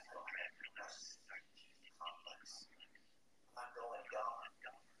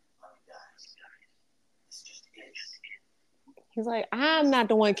 He's like, I'm not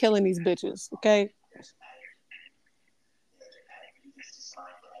the one killing these bitches, okay?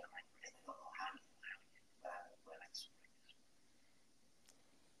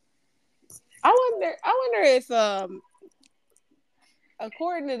 I wonder if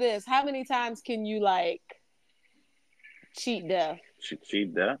according to this, how many times can you like cheat death?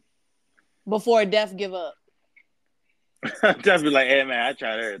 Cheat death? Before death give up. Death be like, hey man, I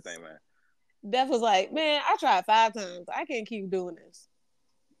tried everything, man. Death was like, man, I tried 5 times. I can't keep doing this.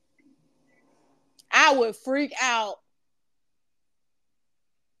 I would freak out.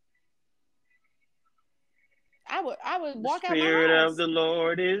 I would walk out my house. The Spirit of the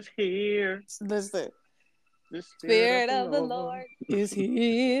Lord is here. Listen. The Spirit of the Lord is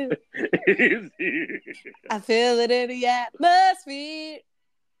here. Is here. I feel it in the atmosphere.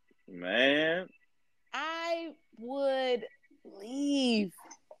 Man. I would leave.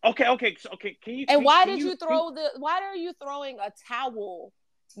 Okay. Can you? And why are you throwing a towel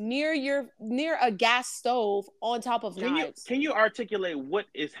near a gas stove on top of knives? Can you articulate what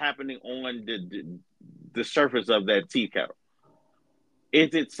is happening on the surface of that tea kettle?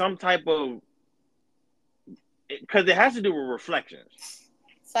 Is it some type of? Because it has to do with reflections.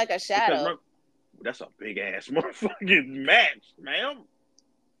 It's like a shadow. That's a big ass motherfucking match, ma'am.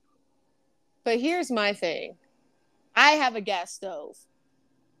 But here's my thing. I have a gas stove.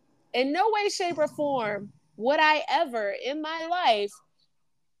 In no way, shape, or form would I ever in my life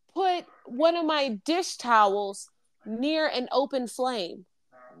put one of my dish towels near an open flame.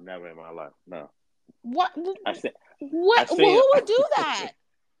 Never in my life. No. What? Who would do that?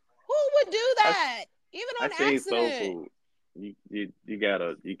 Who would do that? Even on accident.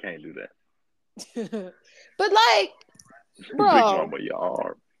 You can't do that. But like, bro. Big Mama, your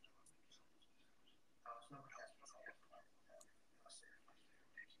arm.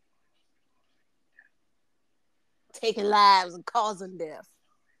 Taking lives and causing death.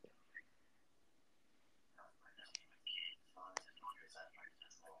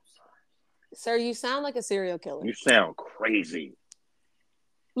 Sir, you sound like a serial killer. You sound crazy.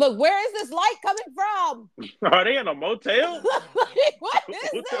 Look, where is this light coming from? Are they in a motel? What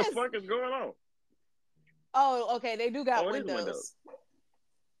the fuck is going on? Oh, okay. They do got windows.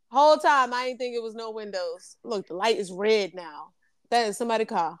 Whole time, I didn't think it was no windows. Look, the light is red now. That is somebody's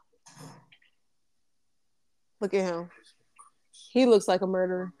car. Look at him. He looks like a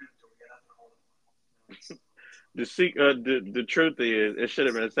murderer. The truth is, it should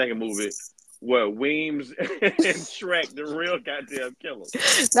have been a second movie where Weems and Shrek, the real goddamn killer.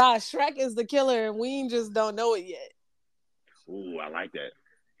 Nah, Shrek is the killer, and we just don't know it yet. Ooh, I like that.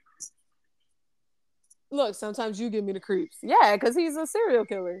 Look, sometimes you give me the creeps. Yeah, because he's a serial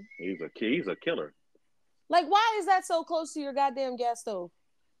killer. He's a killer. Like, why is that so close to your goddamn gas stove?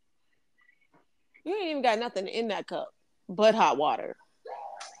 You ain't even got nothing in that cup but hot water.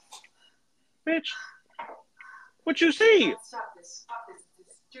 Bitch, what you see? Stop this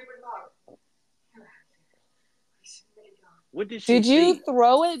stupid mug. What did she see? You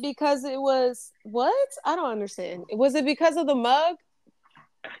throw it because it was what? I don't understand. Was it because of the mug?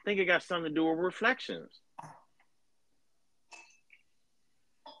 I think it got something to do with reflections.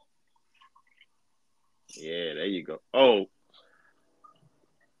 Yeah, there you go. Oh,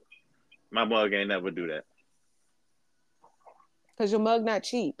 my mug ain't never do that. Because your mug not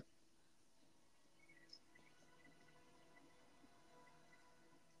cheap.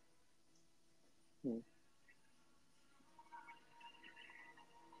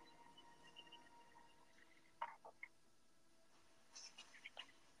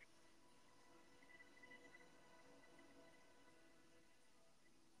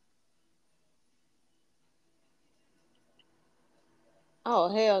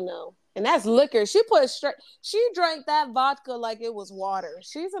 Oh, hell no. And that's liquor. She drank that vodka like it was water.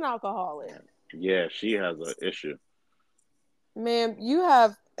 She's an alcoholic. Yeah, she has an issue. Ma'am, you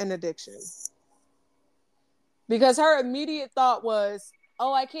have an addiction. Because her immediate thought was,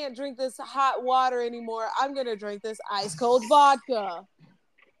 oh, I can't drink this hot water anymore. I'm going to drink this ice cold vodka.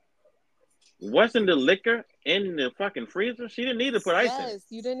 Wasn't the liquor in the fucking freezer? She didn't need to put ice in it. Yes,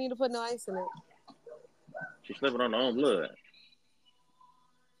 you didn't need to put no ice in it. She's slipping on her own blood.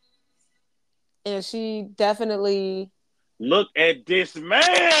 And she definitely... Look at this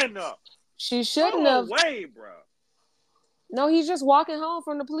man! She shouldn't have... Go away, bro. No, he's just walking home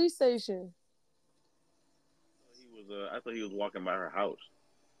from the police station. I thought he was walking by her house.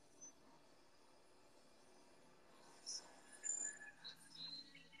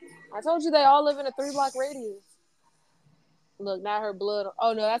 I told you they all live in a 3-block radius. Look, not her blood.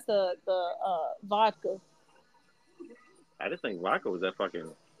 Oh no, that's the vodka. I just think vodka was that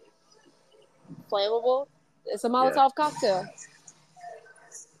fucking flammable. It's a Molotov cocktail.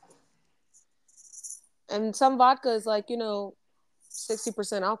 And some vodka is like,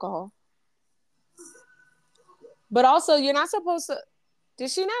 60% alcohol. But also, you're not supposed to... Did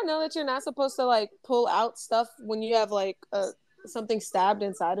she not know that you're not supposed to, like, pull out stuff when you have, like, something stabbed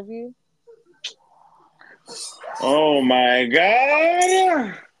inside of you? Oh, my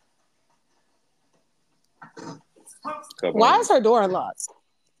God! Why is her door unlocked?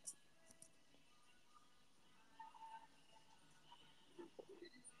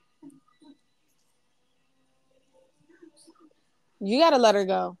 You gotta let her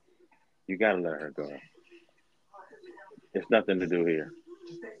go. You gotta let her go. It's nothing to do here.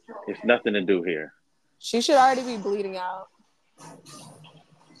 It's nothing to do here. She should already be bleeding out.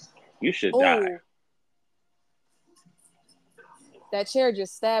 You should die. That chair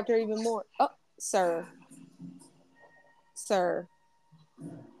just stabbed her even more. Oh, sir. Sir.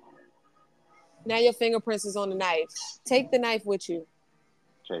 Now your fingerprints is on the knife. Take the knife with you.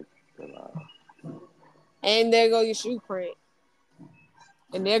 Take the knife. And there go your shoe print.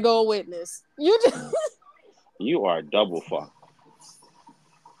 And there go a witness. You are double fucked.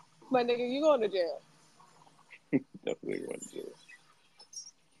 My nigga, you going to jail. Definitely going to jail.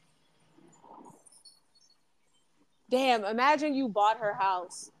 Damn, imagine you bought her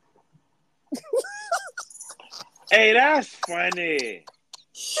house. Hey, that's funny.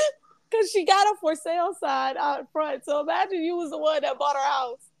 Because she got a for sale sign out front. So imagine you was the one that bought her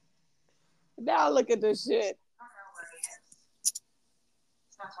house. Now look at this shit. I don't know where he is.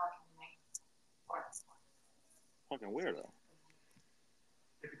 He's not talking to me. Fucking weirdo.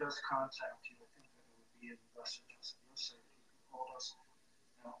 If he does contact you, I think that it would be in the best interest of your safety. He called us.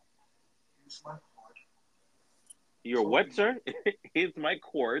 Now, here's my cord. Your what, sir? Here's my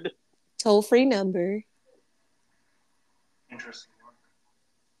cord. Toll-free number. Interesting work.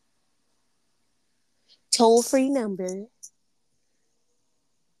 Toll-free number.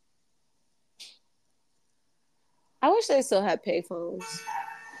 I wish they still had payphones.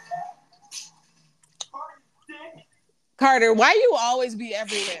 Carter, why you always be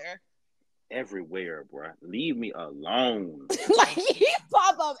everywhere? Everywhere, bro. Leave me alone. Like, he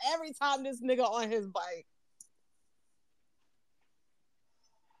pop up every time this nigga on his bike.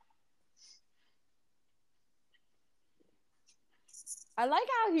 I like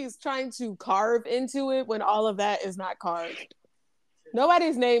how he's trying to carve into it when all of that is not carved.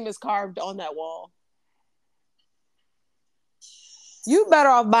 Nobody's name is carved on that wall. You better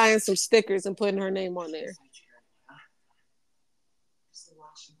off buying some stickers and putting her name on there. Just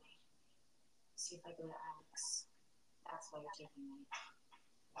watching me. See if I go to Alex. That's why you're taking me.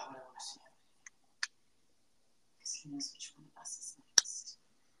 Why would I want to see him? Because he knows which one of us is next.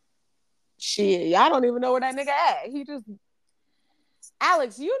 Shit, y'all don't even know where that nigga at. He just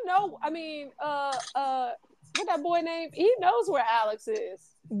Alex, you know, I mean, what that boy name? He knows where Alex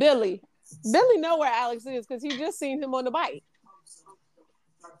is. Billy. Billy know where Alex is because he just seen him on the bike.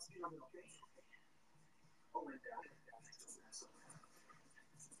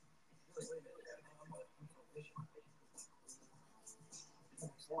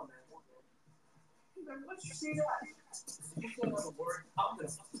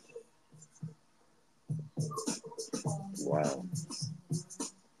 Wow.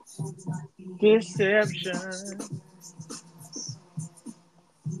 Deception.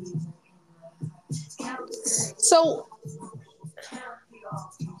 So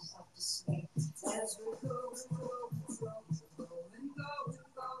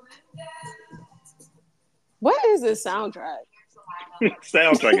what is this soundtrack?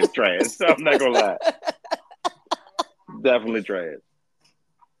 Soundtrack is trash. I'm not gonna lie. Definitely trash.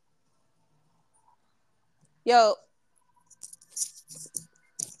 Yo.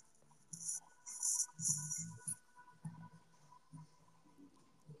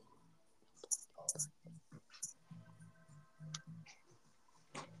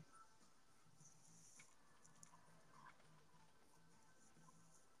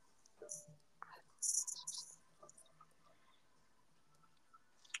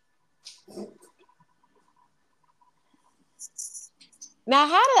 Now,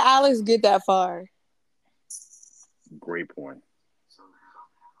 how did Alex get that far? Great point.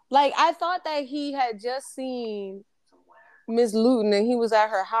 Like, I thought that he had just seen Miss Luton and he was at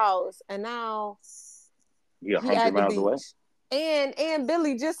her house, and now he 100 miles away. And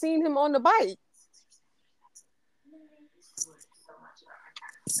Billy just seen him on the bike.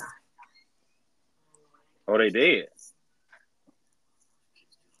 Oh, they did.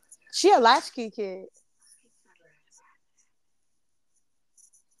 She a latchkey kid.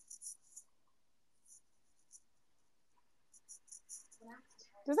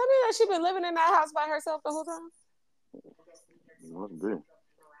 Does that mean that she been living in that house by herself the whole time? Must be.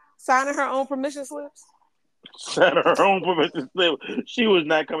 Signing her own permission slips? Signing her own permission slip. She was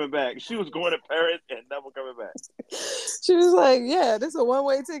not coming back. She was going to Paris and never coming back. She was like, yeah, this is a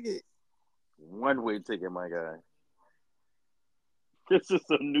one-way ticket. One-way ticket, my guy. This is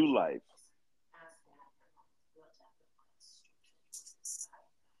a new life.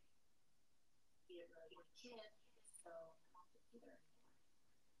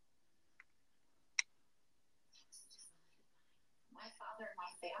 My father and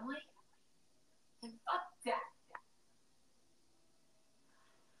my family? And fuck that.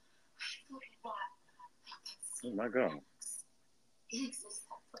 I thought a lot. Oh my God. It exists,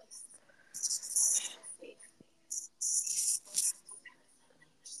 that place.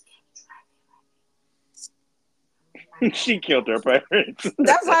 She killed her parents.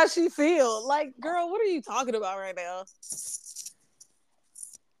 That's how she feel. Like, girl, what are you talking about right now?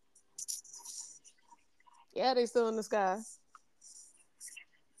 Yeah, they still in the sky.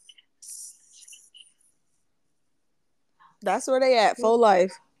 That's where they at, full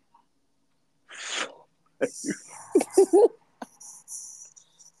life.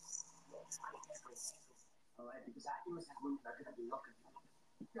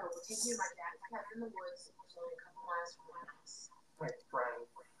 No, we're taking my dad. We have in the woods. There's only a couple miles from my house. Wait, Brian.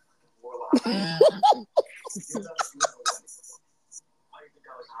 Warlock. Why do you think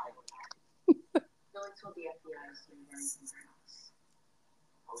I was hiding?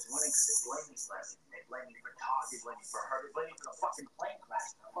 was wondering because they blame me for everything. They blame me for Todd, they blame me for her, they blame me for the fucking plane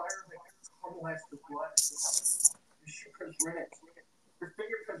crash. Fire formalized the blood. Your shoe prints were in it. Your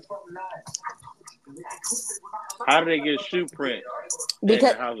fingerprints from the knives. How did they get a shoe print?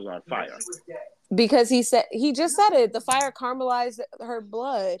 Because the house was on fire. Because he just said it. The fire caramelized her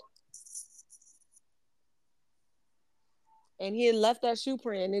blood. And he had left that shoe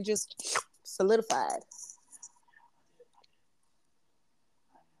print and it just solidified.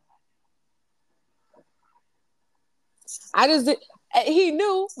 He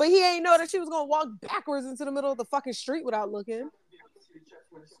knew, but he ain't know that she was gonna walk backwards into the middle of the fucking street without looking.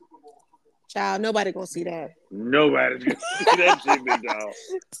 Child, nobody gonna see that. Nobody's gonna see that shit, big dog. I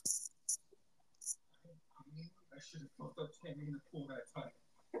should have fucked up Tammy in the pool that time.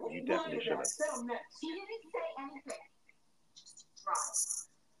 You definitely should have. She didn't say anything. Just try.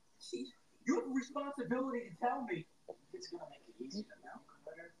 See, you have a responsibility to tell me. It's gonna make it easier now,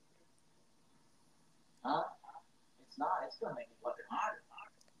 Carter. Huh? It's not. It's gonna make it fucking harder.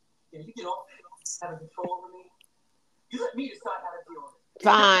 Yeah, you get all have control over me. You let me decide how to deal with it.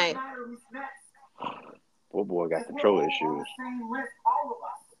 Fine. Poor boy got control issues.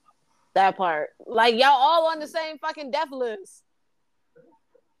 That part. Like, y'all all on the same fucking death list.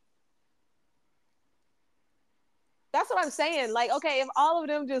 That's what I'm saying. Like, okay, if all of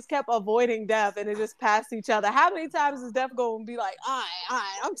them just kept avoiding death and it just passed each other, how many times is death going to be like, all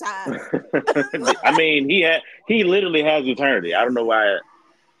right, I'm tired? I mean, he literally has eternity. I don't know why.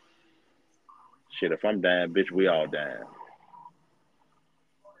 Shit, if I'm dying, bitch, we all dying.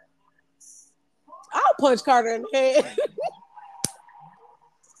 I'll punch Carter in the head.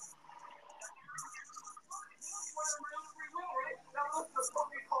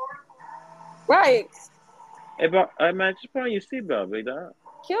 Right. Hey, man, just put on your seatbelt, big dog.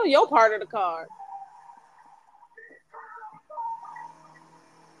 Kill your part of the car.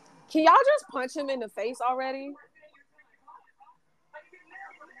 Can y'all just punch him in the face already?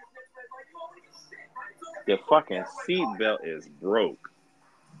 The fucking seatbelt is broke.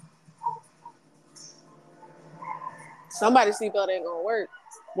 Somebody's seatbelt ain't gonna work.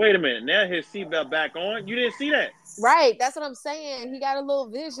 Wait a minute. Now his seatbelt back on. You didn't see that? Right. That's what I'm saying. He got a little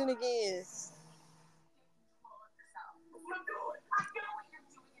vision again.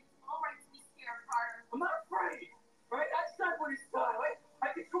 I'm not afraid, right? That's not what it's done, right?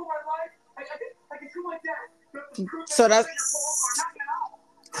 I control my life. I control my death. So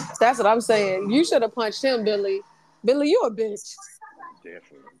that's what I'm saying. You should have punched him, Billy. Billy, you a bitch.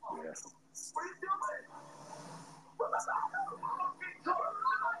 Definitely, yeah.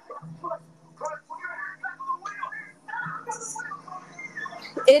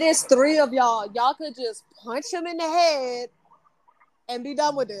 It is 3 of y'all. Y'all could just punch him in the head and be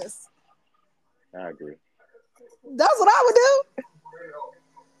done with this. I agree. That's what I would do.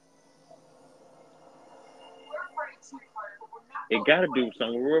 It got to do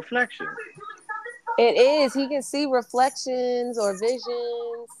something with reflection. It is. He can see reflections or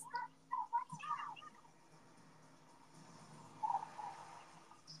visions.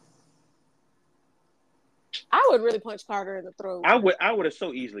 I would really punch Carter in the throat. I would have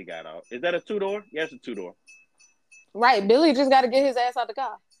so easily got out. Is that a 2-door? Yeah, it's a 2-door. Right. Billy just got to get his ass out the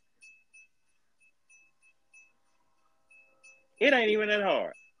car. It ain't even that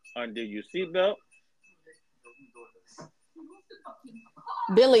hard. Undo your seatbelt.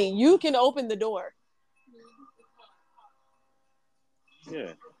 Billy, you can open the door.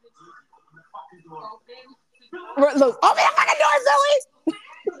 Yeah. Look, open the fucking door, Billy!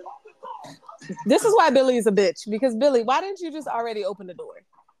 This is why Billy is a bitch. Because, Billy, why didn't you just already open the door?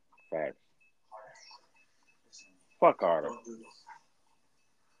 Fact. Fuck Carter.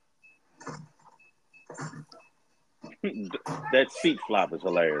 That seat flop is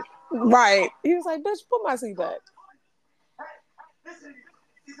hilarious. Right. He was like, bitch, put my seat back.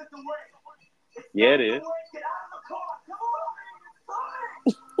 Yeah, it is.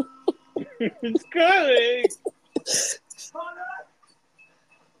 It's coming.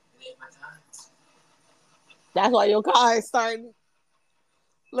 That's why your car is starting.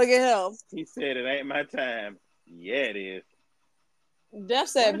 Look at him. He said it ain't my time. Yeah, it is. Jeff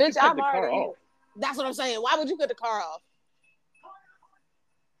said, bitch, I'm already here. That's what I'm saying. Why would you cut the car off?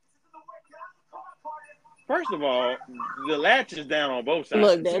 First of all, the latch is down on both sides.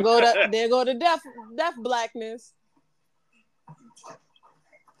 Look, there go the deaf blackness.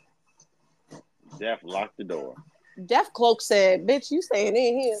 Jeff locked the door. Jeff Cloak said, bitch, you staying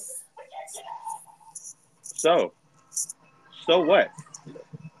in here. So what?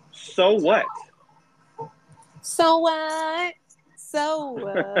 So what? So what? So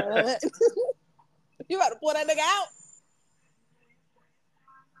what? You about to pull that nigga out?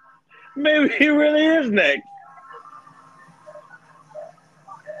 Maybe he really is next.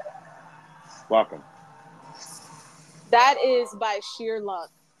 Welcome. That is by sheer luck.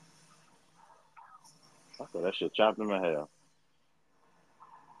 I thought that shit chopped in my hair.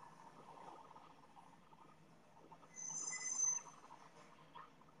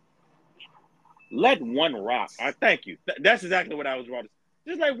 Let one rock. Thank you. That's exactly what I was wrong.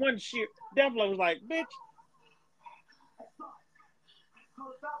 Just like one sheer. Devlo was like, bitch.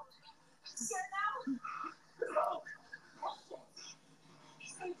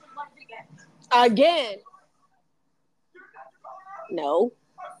 Again. No.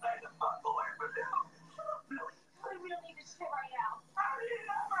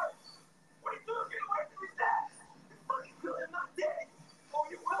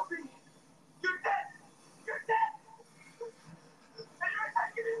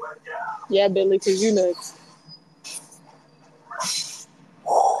 Yeah, Billy, because you nuts.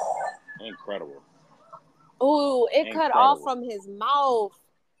 Incredible. Ooh, it cut off from his mouth.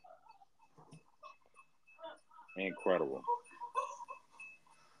 Incredible.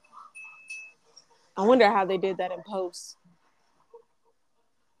 I wonder how they did that in post.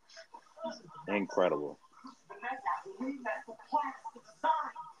 Incredible.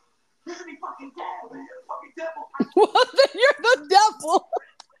 What? You're the devil.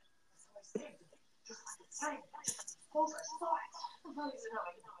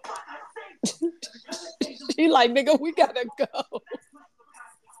 She like, nigga, we gotta go.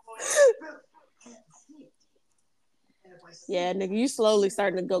 Yeah, nigga, you slowly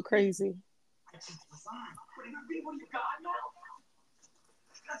starting to go crazy.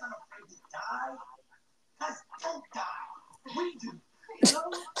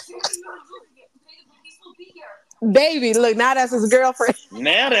 Baby, look, now that's his girlfriend.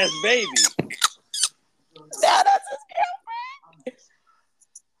 Now that's baby. Now that's his girlfriend.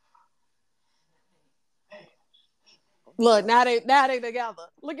 Look, now they together.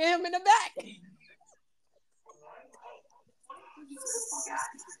 Look at him in the back.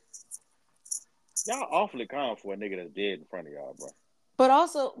 Y'all awfully calm for a nigga that's dead in front of y'all, bro.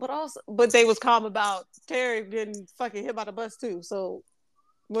 But they was calm about Terry getting fucking hit by the bus too. So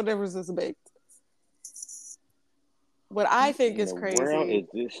what difference does it make? What I think is crazy. What world is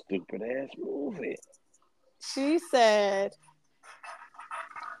this stupid ass movie? She said,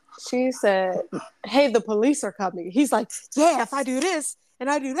 hey, the police are coming. He's like, yeah, if I do this and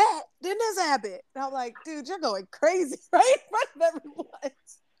I do that, then this happen. And I'm like, dude, you're going crazy, right? In front of everyone.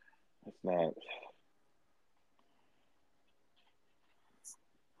 That's not.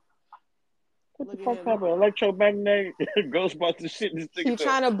 What the fuck type of electromagnetic Ghostbusters shit this thing? He's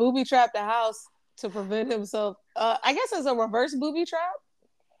trying to booby trap the house to prevent himself. I guess it's a reverse booby trap.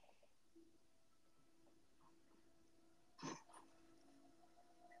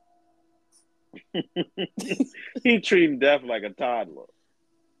 He treating death like a toddler.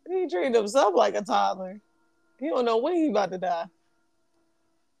 He treated himself like a toddler. He don't know when he about to die.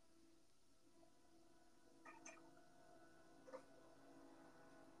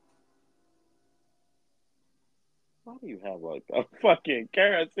 Why do you have like a fucking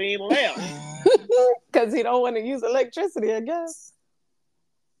kerosene lamp? Because he don't want to use electricity, I guess.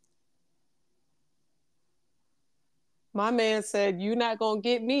 My man said, "You're not gonna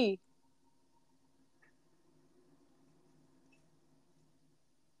get me."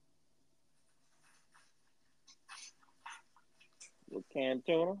 With canned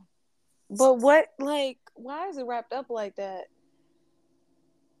tuna. But what, like, why is it wrapped up like that?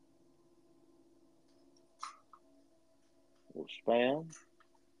 With spam.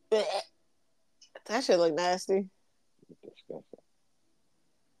 That shit look nasty. Disgusting.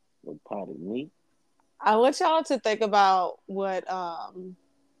 With potted meat. I want y'all to think about what I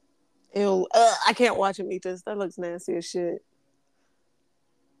can't watch him eat this. That looks nasty as shit.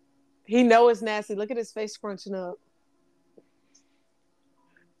 He know it's nasty. Look at his face crunching up.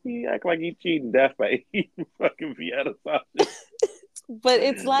 He act like he's cheating death by eating fucking Vienna sausage. But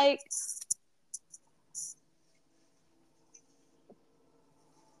it's like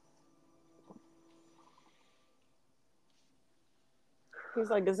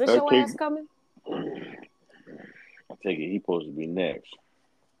he's like, is this your ass coming? I take it he's supposed to be next.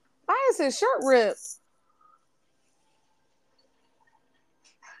 Why is his shirt ripped?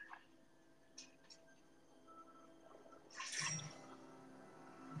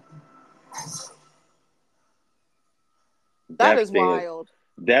 That is wild.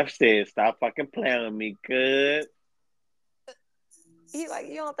 Death said, stop fucking playing with me, cuz. He like,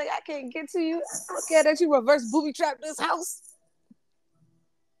 you don't think I can't get to you? I don't care that you reverse booby trap this house.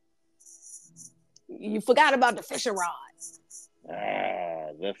 You forgot about the fishing rod.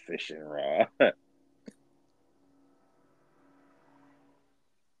 The fishing rod.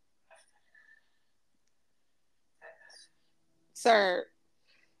 Sir,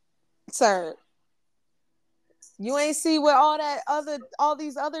 you ain't see what all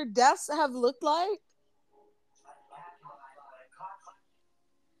these other deaths have looked like?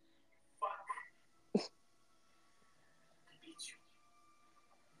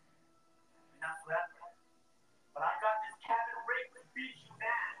 But I got this cabin rigged to beat you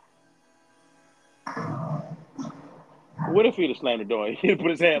now. What if he'd have slammed the door and he'd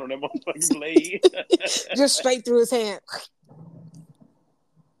put his hand on that motherfucking blade? Just straight through his hand.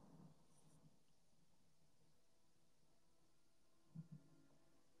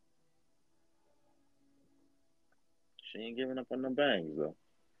 She ain't giving up on them bangs, though.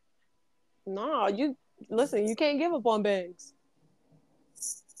 No, you can't give up on bangs.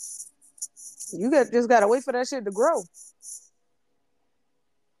 Just gotta wait for that shit to grow.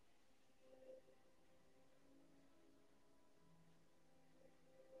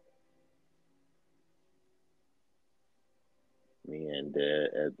 Me and Dad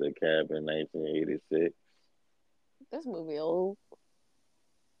at the cabin, 1986. This movie old.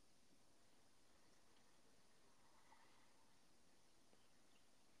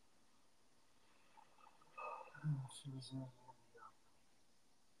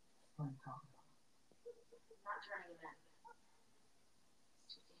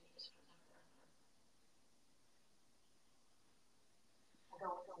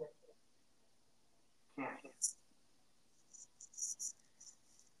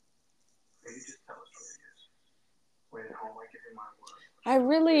 I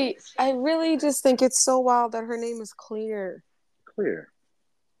really just think it's so wild that her name is Clear. Clear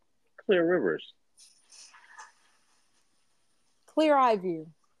Rivers. Clear Eye View.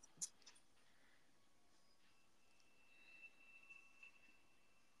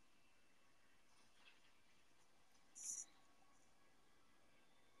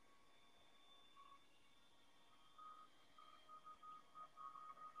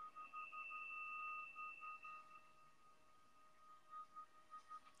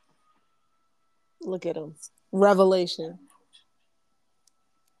 Look at him. Revelation.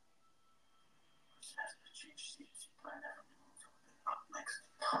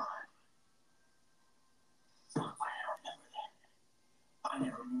 I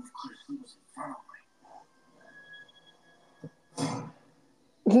never moved clear. He was in front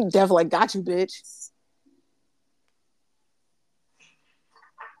of me. Definitely got you, bitch.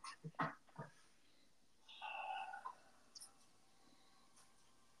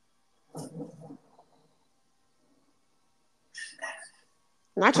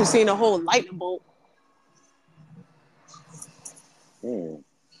 Not you seeing a whole lightning bolt. Ain't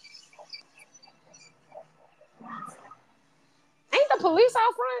the police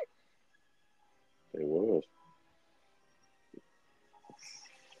out front? It was.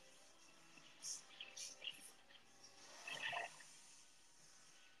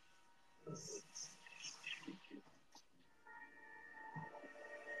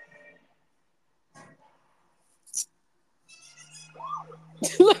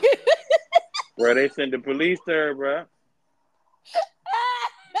 Bro, they sent the police there, bro.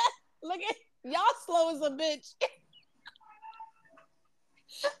 Look at y'all slow as a bitch.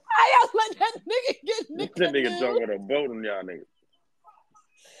 How y'all let that nigga get in the That nigga talking about a boat on y'all niggas.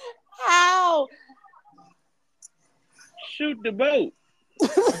 How? Shoot the boat.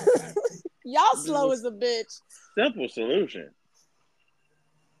 Y'all slow as a bitch. Simple solution.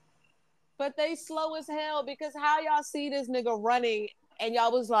 But they slow as hell because how y'all see this nigga running and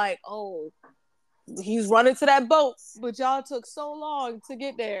y'all was like, oh, he's running to that boat, but y'all took so long to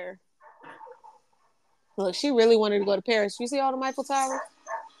get there. Look, she really wanted to go to Paris. You see all the Eiffel Tower?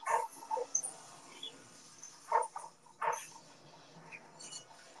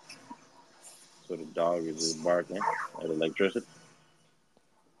 So the dog is just barking at electricity.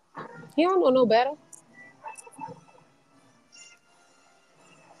 He don't know no better.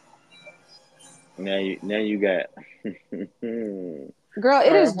 Now you got. Girl,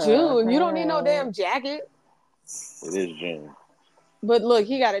 it is June. You don't need no damn jacket. It is June. But look,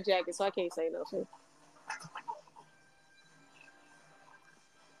 he got a jacket, so I can't say nothing.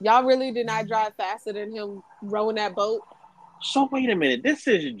 Y'all really did not drive faster than him rowing that boat? So wait a minute. This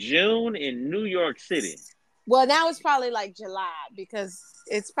is June in New York City. Well, now it's probably like July because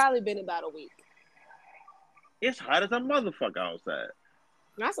it's probably been about a week. It's hot as a motherfucker outside.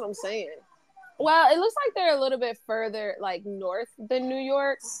 That's what I'm saying. Well, it looks like they're a little bit further like north than New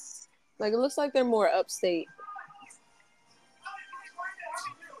York. Like it looks like they're more upstate.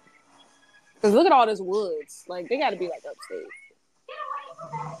 Because look at all this woods. Like they got to be like upstate.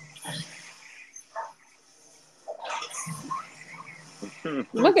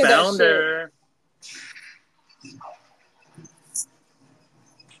 Look at that shit.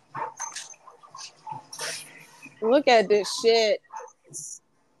 Look at this shit.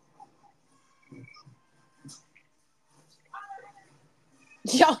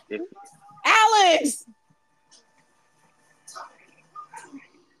 Yo, Alex!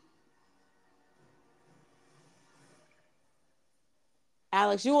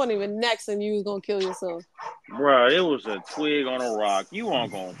 Alex, you weren't even next and you was gonna kill yourself. Bruh, it was a twig on a rock. You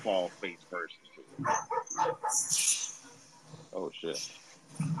aren't gonna fall face first into it. Oh shit.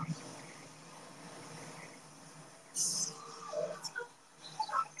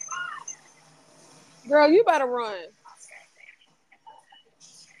 Girl, you better run.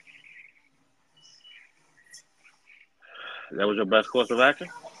 That was your best course of action?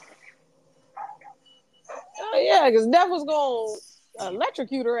 Oh yeah, because Death was gonna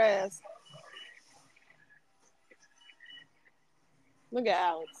electrocute her ass. Look at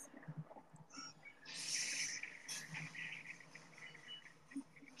Alex.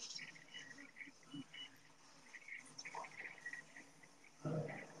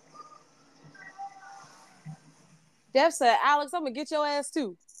 Death said, Alex, I'm gonna get your ass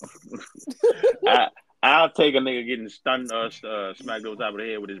too. I'll take a nigga getting stunned smacked over top of the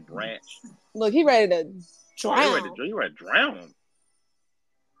head with his branch. Look, he ready to drown. He ready to drown.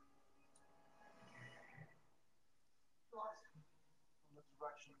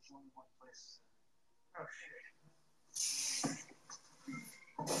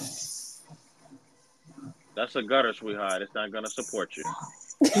 That's a gutter, sweetheart. It's not gonna support you.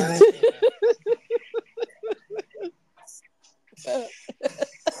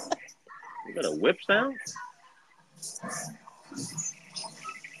 You got a whip sound?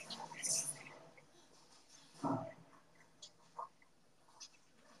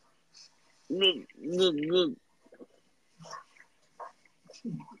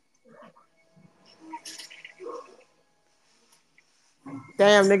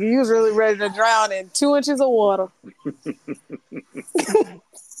 Damn, nigga, you was really ready to drown in 2 inches of water.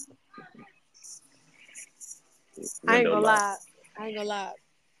 I ain't gonna lie.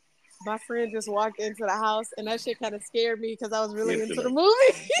 My friend just walked into the house and that shit kind of scared me because I was really into the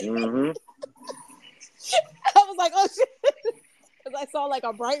movie. Mm-hmm. I was like, oh shit. Because I saw like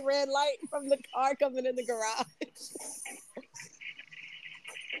a bright red light from the car coming in the garage.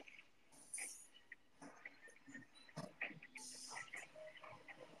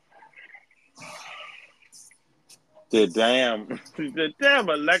 The damn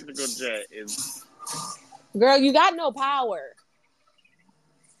electrical jet is. Girl, you got no power.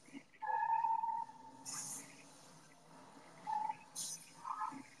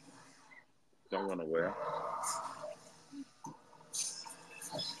 Don't run away.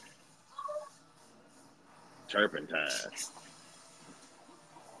 Turpentine.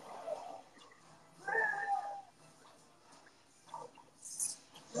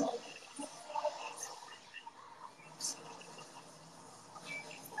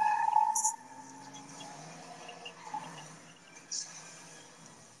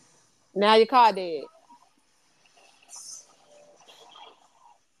 Now your car dead.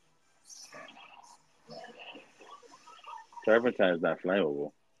 Turpentine is not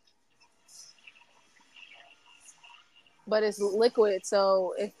flammable. But it's liquid,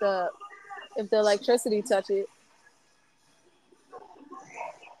 so if the electricity touch it.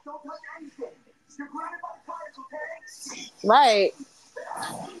 Right.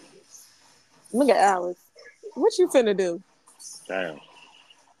 Look at Alex. What you finna do? Damn.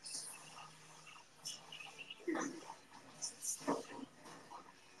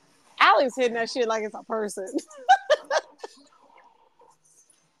 Alex hitting that shit like it's a person.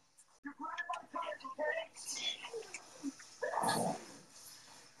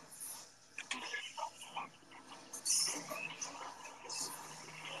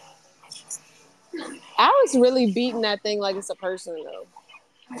 Alex really beating that thing like it's a person, though.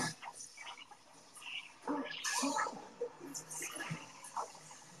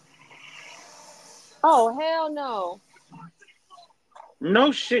 Oh, hell no.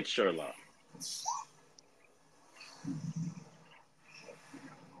 No shit, Sherlock.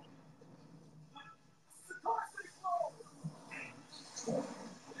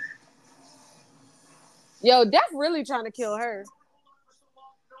 Yo, Death really trying to kill her.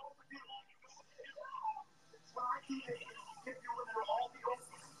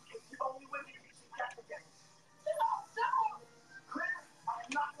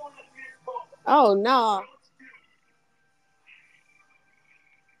 Oh, no.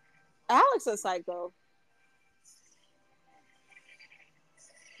 Alex a psycho.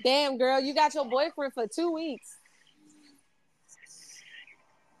 Damn, girl, you got your boyfriend for 2 weeks.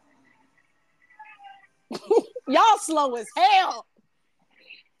 Y'all slow as hell.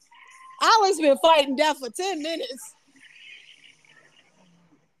 Alex been fighting death for 10 minutes.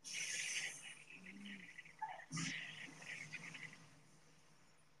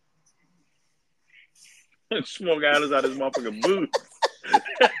 Smoke Alex out his motherfucking boots.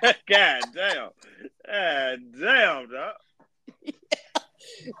 God damn. God damn, dog.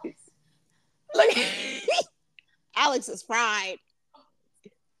 Look, Alex is fried.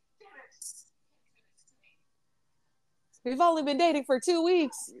 We've only been dating for 2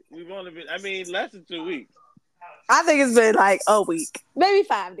 weeks. Less than 2 weeks. I think it's been like a week, maybe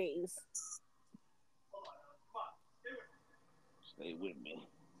 5 days. Stay with me.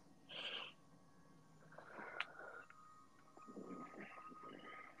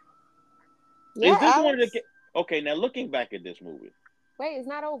 Yeah, is this Alex? One of the? Okay, now looking back at this movie. Wait, it's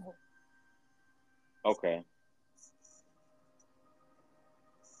not over. Okay.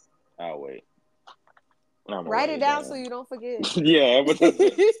 I'll wait. Write it down so you don't forget. Yeah, but that's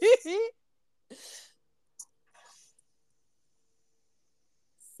it.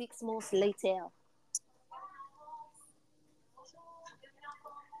 6 months later.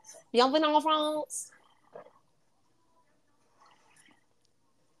 Bienvenue en France.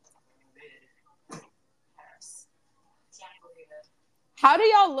 How do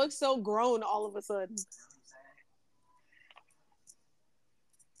y'all look so grown all of a sudden?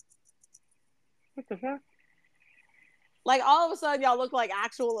 What the fuck? Like, all of a sudden, y'all look like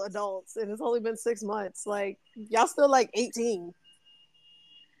actual adults, and it's only been 6 months. Like, y'all still like 18.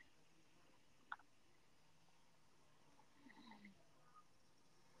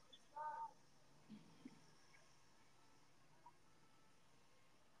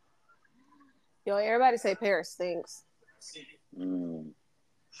 Yo, everybody say Paris stinks.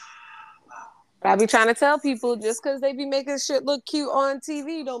 I be trying to tell people, just because they be making shit look cute on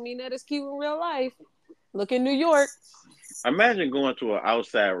TV don't mean that it's cute in real life. Look in New York. Imagine going to an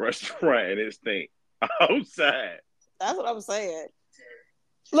outside restaurant and it stink. Outside. That's what I'm saying.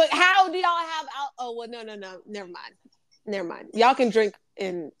 Look, how do y'all have out? Oh, well, no. Never mind. Y'all can drink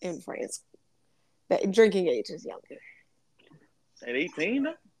in France. The drinking age is younger. At 18,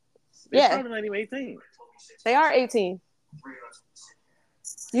 though? They're probably not even 18. They are 18.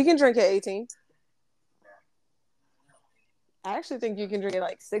 You can drink at 18. I actually think you can drink at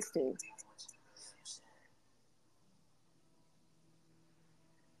like 16.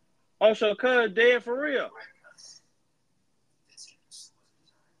 Oh, so cuz dead for real.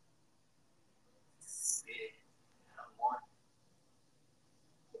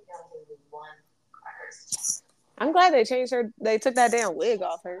 I'm glad they changed her. They took that damn wig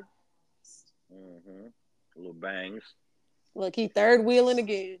off her. Mm-hmm. Little bangs. Look, he third wheeling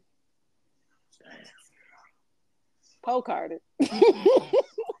again. Poke carded.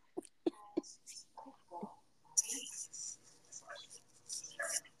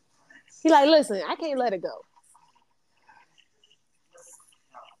 He like, listen, I can't let it go.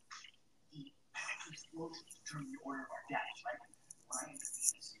 And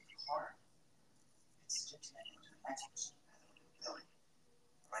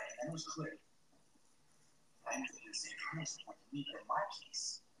it was clear. I knew that he would save Ernest like me, but in my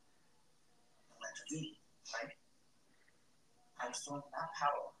case, he'll intervene, right? I was throwing that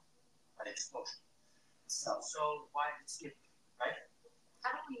power by the explosion. So why did it skip, right?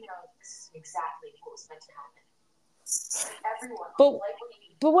 How do we know this is exactly what was meant to happen? Everyone but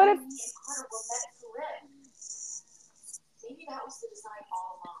what if maybe that was the design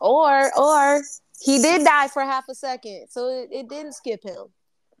all along. Or he did die for half a second, so it didn't skip him.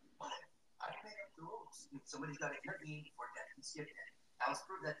 I can make up the rules. Somebody's got to intervene before death can skip it. Alex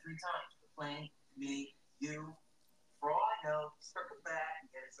proved that 3 times. The plane, me, you. For all I know, circle back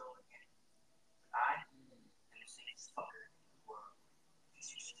and get us over again. I am the same fucker in the world.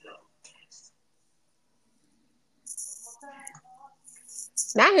 Because you still exist.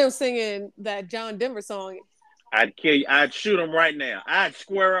 Not him singing that John Denver song. I'd kill you. I'd shoot him right now. I'd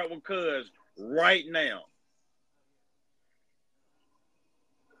square up with cuz right now.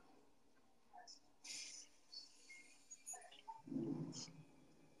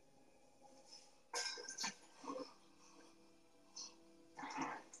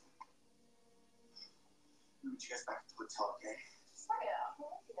 We'll meet you guys back at the hotel, okay?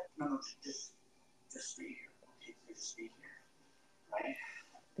 No, just stay here. Okay, please just stay here. Right?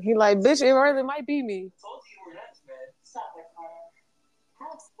 He like, bitch, it really might be me. Told you were next, man. Stop it, Carter.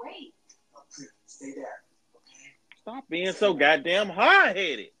 Alex, wait. No, please, stay there. Okay? Stop being so goddamn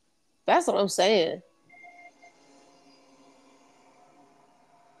hard-headed. That's what I'm saying.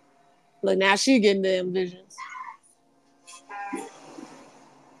 Look, now she getting them visions.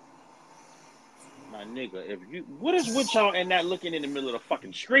 My nigga, what is with y'all and not looking in the middle of the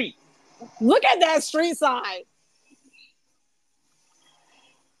fucking street? Look at that street sign.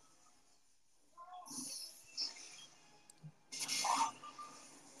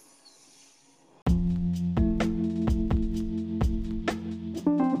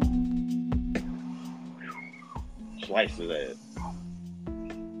 Slice his ass.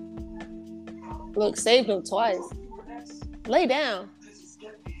 Look, saved him twice. Lay down.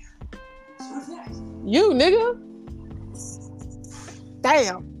 You, nigga.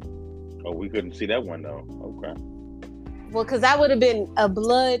 Damn. Oh, we couldn't see that one though. Okay. Well, because that would have been a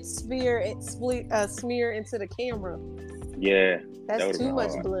blood smear into the camera. Yeah. That's too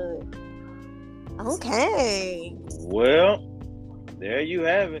much blood. Okay. Well, there you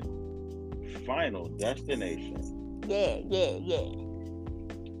have it. Final Destination. Yeah.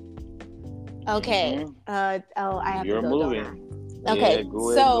 Okay. Mm-hmm. I have Your to go. movie. Okay. Yeah, go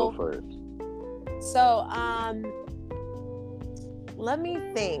ahead, go first. So, let me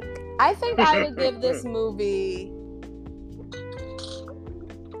think. I think I would give this movie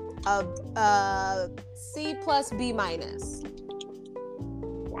a C plus B minus.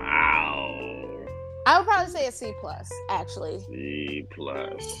 Wow. I would probably say a C plus, actually. C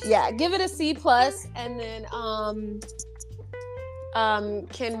plus. Yeah, give it a C plus, and then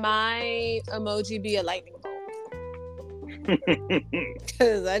can my emoji be a lightning bolt?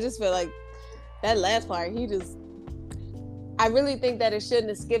 Because I just feel like that last part, I really think that it shouldn't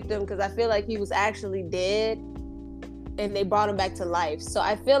have skipped him because I feel like he was actually dead and they brought him back to life. So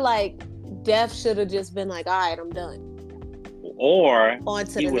I feel like death should have just been like, all right, I'm done. Or on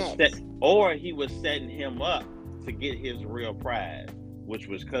to the next. Or he was setting him up to get his real prize, which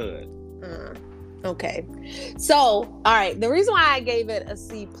was Cud. Okay. So, all right. The reason why I gave it a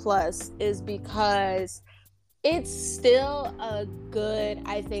C plus is because it's still a good,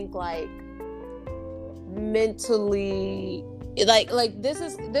 I think, like mentally, like this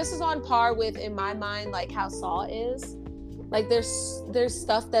is on par with, in my mind, like how Saw is. Like there's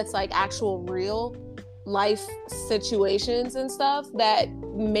stuff that's like actual real life situations and stuff that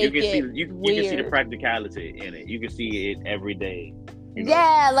make it you can see the practicality in it. You can see it every day. You know?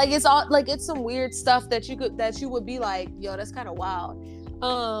 Yeah, like it's all like it's some weird stuff that you would be like, yo, that's kind of wild.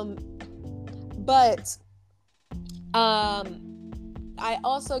 But I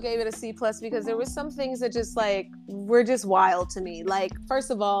also gave it a C plus because there was some things that just like were just wild to me. Like, first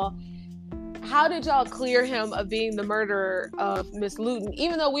of all, how did y'all clear him of being the murderer of Miss Luton,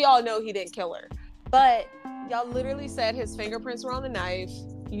 even though we all know he didn't kill her? But y'all literally said his fingerprints were on the knife.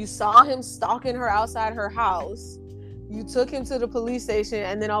 You saw him stalking her outside her house. You took him to the police station,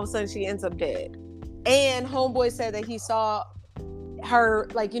 and then all of a sudden she ends up dead. And homeboy said that he saw her,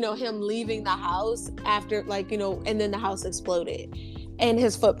 like, you know, him leaving the house after, like, you know, and then the house exploded and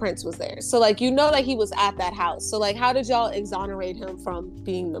his footprints was there. So, like, you know that he was at that house. So, like, how did y'all exonerate him from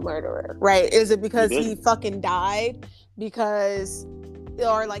being the murderer, right? Is it because he fucking died?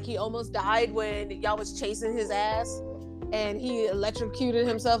 Or like he almost died when y'all was chasing his ass and he electrocuted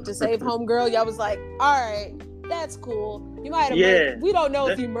himself to save homegirl? Y'all was like, all right, that's cool. You might have murdered. We don't know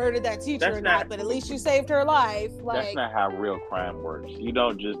if you murdered that teacher or not, but at least you saved her life. Like, that's not how real crime works. You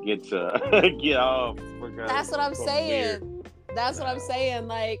don't just get to get off. That's what I'm saying. That's what I'm saying.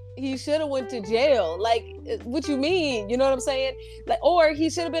 Like, he should have went to jail. Like, what you mean? You know what I'm saying? Like, or he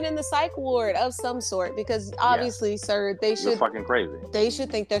should have been in the psych ward of some sort, because obviously, sir, you're fucking crazy. They should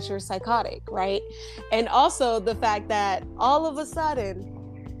think that you're psychotic, right? And also the fact that all of a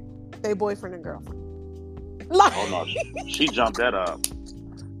sudden they boyfriend and girlfriend. Like, oh no, she jumped that up.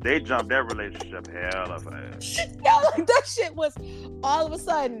 They jumped that relationship hella fast. Yeah, like that shit was all of a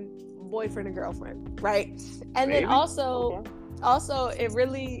sudden boyfriend and girlfriend, right? And Maybe? Then also it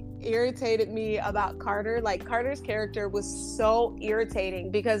really irritated me about Carter. Like, Carter's character was so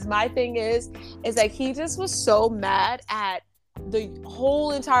irritating because my thing is like he just was so mad at the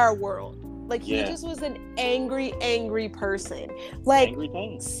whole entire world. Like, he just was an angry person. Like,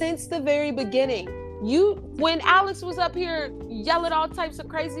 since the very beginning. When Alex was up here yelling all types of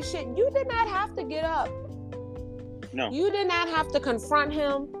crazy shit, you did not have to get up. No. You did not have to confront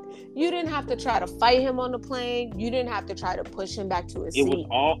him. You didn't have to try to fight him on the plane. You didn't have to try to push him back to his seat.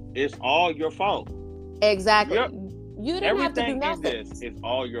 It's all your fault. Exactly. You didn't have to do nothing. Everything in this is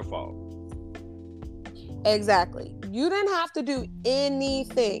all your fault. Exactly. You didn't have to do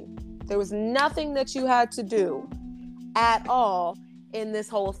anything. There was nothing that you had to do at all in this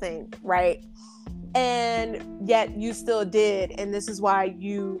whole thing, right? And yet you still did. And this is why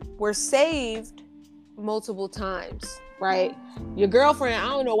you were saved multiple times, right? Your girlfriend, I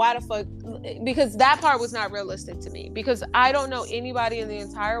don't know why the fuck, because that part was not realistic to me, because I don't know anybody in the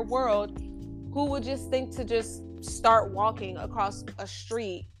entire world who would just think to just start walking across a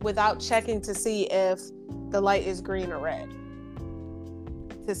street without checking to see if the light is green or red,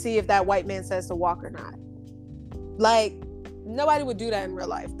 to see if that white man says to walk or not. Like, nobody would do that in real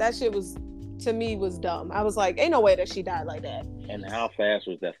life. That shit was, to me, was dumb. I was like, ain't no way that she died like that. And how fast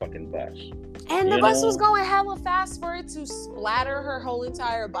was that fucking bus? And the bus was going hella fast for it to splatter her whole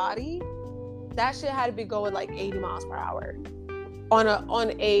entire body. That shit had to be going like 80 miles per hour on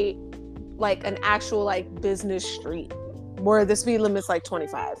a like an actual like business street where the speed limit's like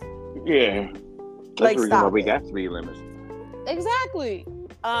 25. Yeah. That's like, the reason why we got speed limits. Exactly.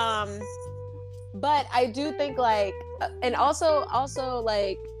 But I do think like, and also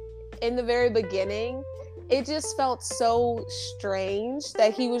like in the very beginning, it just felt so strange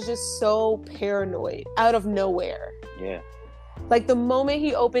that he was just so paranoid out of nowhere. Yeah. Like the moment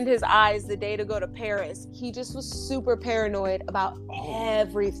he opened his eyes the day to go to Paris, he just was super paranoid about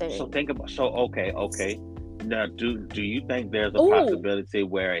everything. So okay. Now, do you think there's a possibility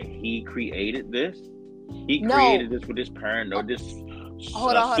where he created this? He created this with this paranoia, this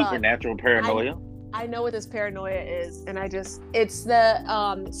supernatural paranoia? I know what this paranoia is, and it's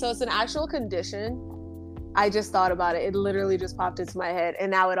the so it's an actual condition. I just thought about it. It literally just popped into my head, and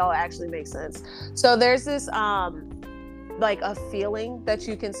now it all actually makes sense. So there's this like a feeling that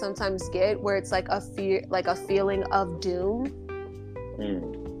you can sometimes get where it's like a feeling of doom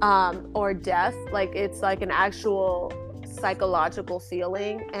or death. Like it's like an actual psychological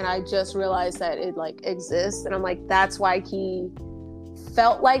feeling, and I just realized that it like exists, and I'm like, that's why he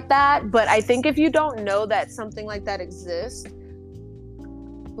felt like that. But I think if you don't know that something like that exists,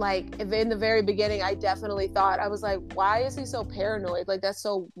 like if in the very beginning I definitely thought, I was like, why is he so paranoid? Like that's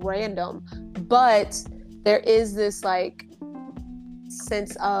so random. But there is this like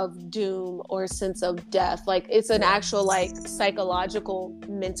sense of doom or sense of death. Like it's an actual like psychological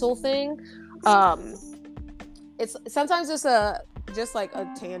mental thing. It's sometimes it's just like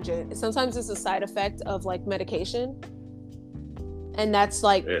a tangent. Sometimes it's a side effect of like medication. And that's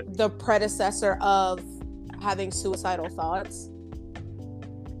like the predecessor of having suicidal thoughts.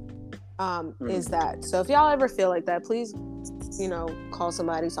 Is that. So if y'all ever feel like that, please, call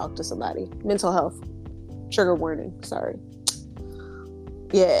somebody, talk to somebody. Mental health. Trigger warning. Sorry.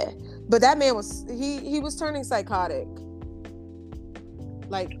 Yeah. But that man was, he was turning psychotic.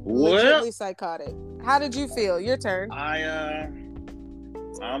 Like, legitimately psychotic. How did you feel? Your turn.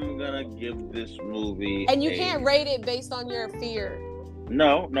 I'm gonna give this movie and you can't rate it based on your fear.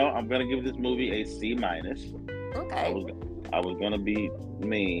 No, I'm gonna give this movie a C-. Okay. I was gonna be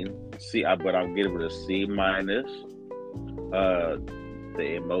mean, but I'll give it a C-. The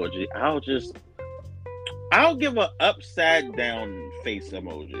emoji, I'll give an upside down face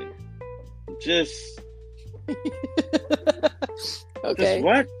emoji. Just okay. Just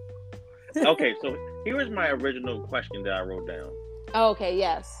what? Okay, so here's my original question that I wrote down. Okay,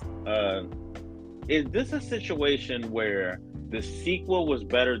 yes. Is this a situation where the sequel was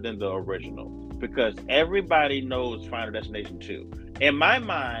better than the original? Because everybody knows Final Destination 2. In my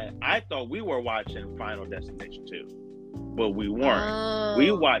mind, I thought we were watching Final Destination 2, but we weren't.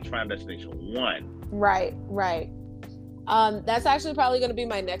 We watched Final Destination 1. Right. That's actually probably going to be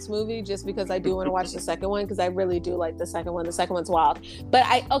my next movie, just because I do want to watch the second one, because I really do like the second one. The second one's wild. But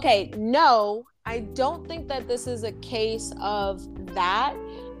I don't think that this is a case of that.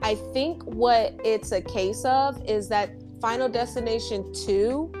 I think what it's a case of is that Final Destination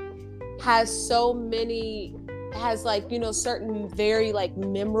 2 has certain very like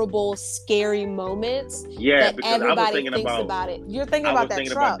memorable, scary moments. Yeah, that everybody thinks about it. You're thinking about that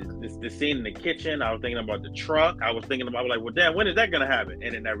truck. The scene in the kitchen. I was thinking about the truck. I was thinking about like, well, damn, when is that gonna happen?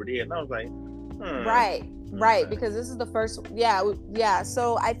 And it never did. And I was like, Right, because this is the first. Yeah.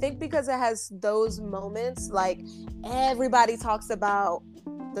 So I think because it has those moments, like everybody talks about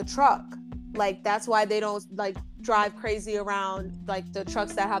the truck. Like that's why they don't like drive crazy around like the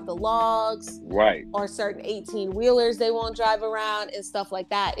trucks that have the logs, right? Or certain 18-wheelers they won't drive around and stuff like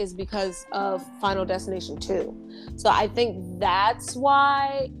that, is because of Final Destination 2. So I think that's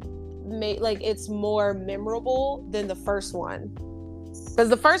why it's more memorable than the first one. Because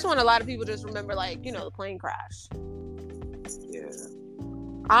the first one, a lot of people just remember the plane crash. Yeah.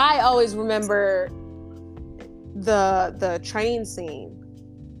 I always remember the train scene.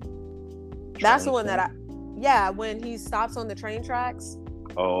 That's the one that when he stops on the train tracks.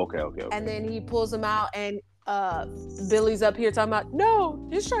 Oh, okay. And then he pulls him out, and Billy's up here talking about, no,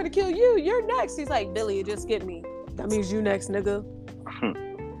 he's trying to kill you. You're next. He's like, Billy, you just get me. That means you next, nigga.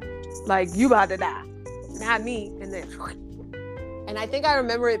 Like, you about to die. not me, and then, and I think I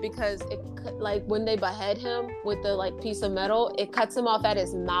remember it because it, like, when they behead him with the like piece of metal, it cuts him off at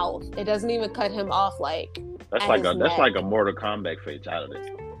his mouth. It doesn't even cut him off like that's at like his a that's neck. like a Mortal Kombat fatality.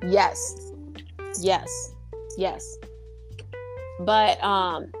 Yes. But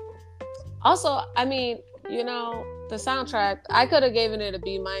also, I mean, you know, the soundtrack, I could have given it a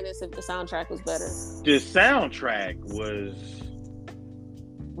B- if the soundtrack was better. The soundtrack was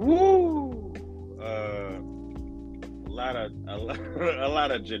woo, a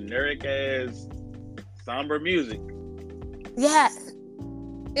lot of generic ass somber music. Yeah,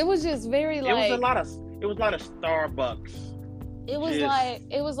 it was just very like it was a lot of Starbucks. It was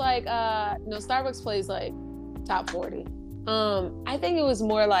like no, Starbucks plays like top 40. I think it was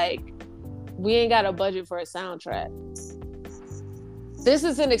more like we ain't got a budget for a soundtrack. This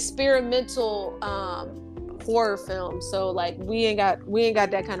is an experimental horror film, so like we ain't got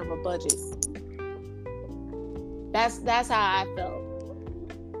that kind of a budget. That's how I felt.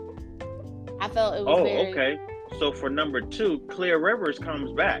 I felt it was very... okay. So for number 2, Clear Rivers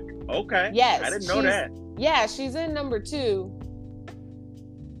comes back. Okay. Yes. I didn't know that. Yeah, she's in number 2.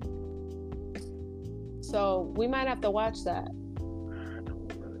 So we might have to watch that. I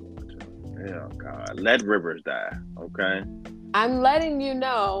don't really want to. Oh God. Let Rivers die. Okay. I'm letting you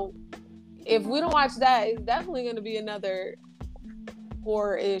know, if we don't watch that, it's definitely going to be another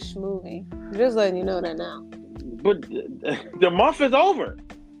horror-ish movie. I'm just letting you know that now. But the month is over.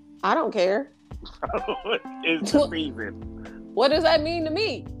 I don't care. It's the season. What does that mean to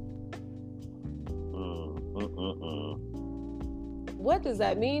me? What does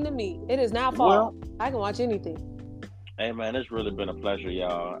that mean to me? It is now fall. Well, I can watch anything. Hey man, it's really been a pleasure,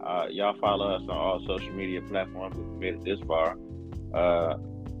 y'all. Y'all follow us on all social media platforms if you made it this far.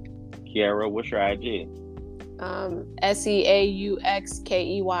 Kiera, what's your IG?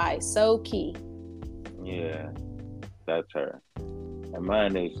 SEAUXKEY. So key. Yeah, that's her. And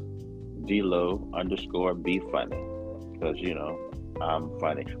mine is DLO_be funny. Because you know, I'm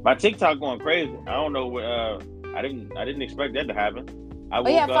funny. My TikTok going crazy. I don't know what I didn't expect that to happen.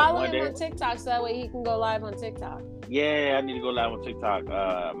 Follow him on TikTok so that way he can go live on TikTok. Yeah, I need to go live on TikTok.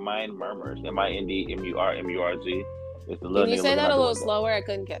 Mind Murmurs. MINDMURMURZ. It's the little. Can you say that a little slower? I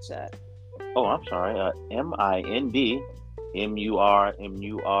couldn't catch that. Oh, I'm sorry. MINDMURMURZ.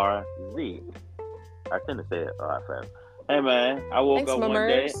 I couldn't say it fast. Hey man, I woke up one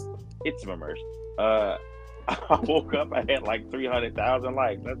day. It's Murmurs. I woke up. I had like 300,000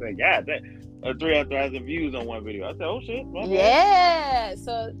 likes. I said, God, that 300,000 views on one video. I said, oh shit. Yeah.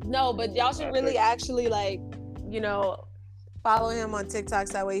 So no, but y'all should really actually like, you know, follow him on TikTok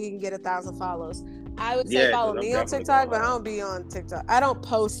so that way he can get 1,000 follows. I would say follow me on TikTok, but I don't be on TikTok. I don't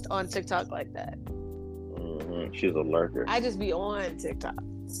post on TikTok like that. Mm-hmm. She's a lurker. I just be on TikTok.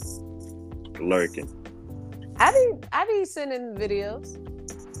 Lurking. I be sending videos.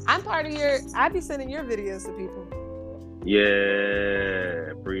 I be sending your videos to people.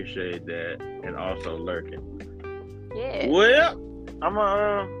 Yeah, appreciate that. And also lurking. Yeah. Well, I'm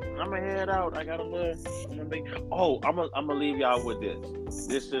gonna head out. I got a little. I'm gonna leave y'all with this.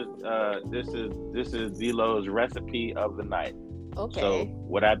 This is D-Lo's recipe of the night. Okay. So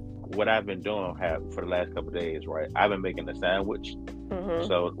what I've been doing for the last couple of days, right? I've been making a sandwich. Mm-hmm.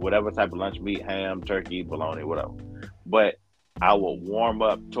 So whatever type of lunch meat, ham, turkey, bologna, whatever. But I will warm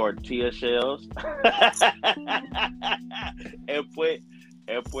up tortilla shells and put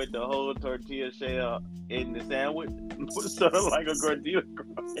the whole tortilla shell in the sandwich, sort of like a gordita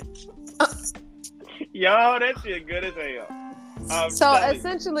crunch. Y'all, that shit good as hell. So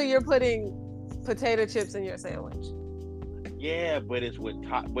essentially, you're putting potato chips in your sandwich. Yeah, but it's with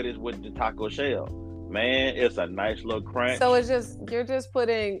the taco shell. Man, it's a nice little crunch. So you're just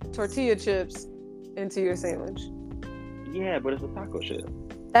putting tortilla chips into your sandwich. Yeah, but it's a taco shell.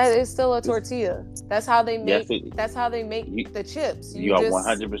 That is still a tortilla. That's how they make. That's how they make the chips. You are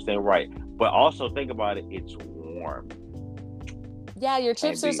 100% right. But also think about it. It's warm. Yeah, your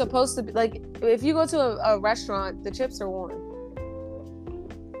chips are supposed to be like. If you go to a restaurant, the chips are warm.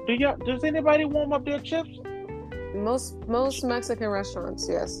 Does anybody warm up their chips? Most Mexican restaurants,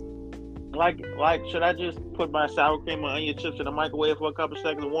 yes. Like, should I just put my sour cream and onion chips in the microwave for a couple of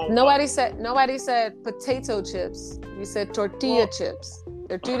seconds and warm them Nobody said potato chips. You said tortilla chips.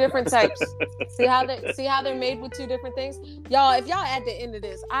 They're two different types. See how they're made with two different things? Y'all, if y'all at the end of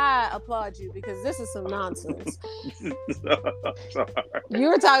this, I applaud you because this is some nonsense. Sorry. You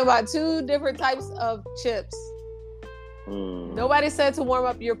were talking about two different types of chips. Nobody said to warm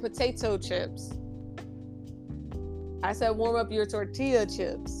up your potato chips. I said warm up your tortilla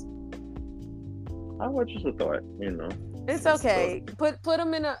chips. I was just a thought, you know. It's okay. Put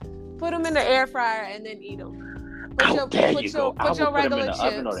them in a Put them in the air fryer and then eat them. Put your regular chips.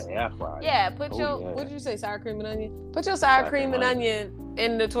 Oven or the air fryer. Yeah, what did you say? Sour cream and onion. Put your sour cream and onion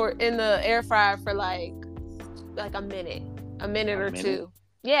in the air fryer for like a minute or two.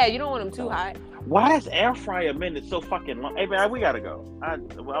 Yeah, you don't want them too hot. Why is air fryer minute so fucking long? Hey man, we gotta go. I'm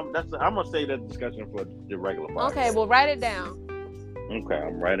gonna save that discussion for the regular podcast. Okay, well write it down. Okay,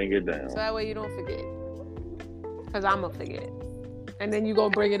 I'm writing it down. So that way you don't forget. Cause I'm gonna forget. And then you go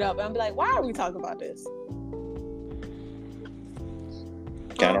bring it up and I'll be like, why are we talking about this?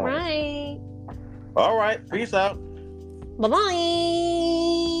 All right. All right. Peace out. Bye-bye.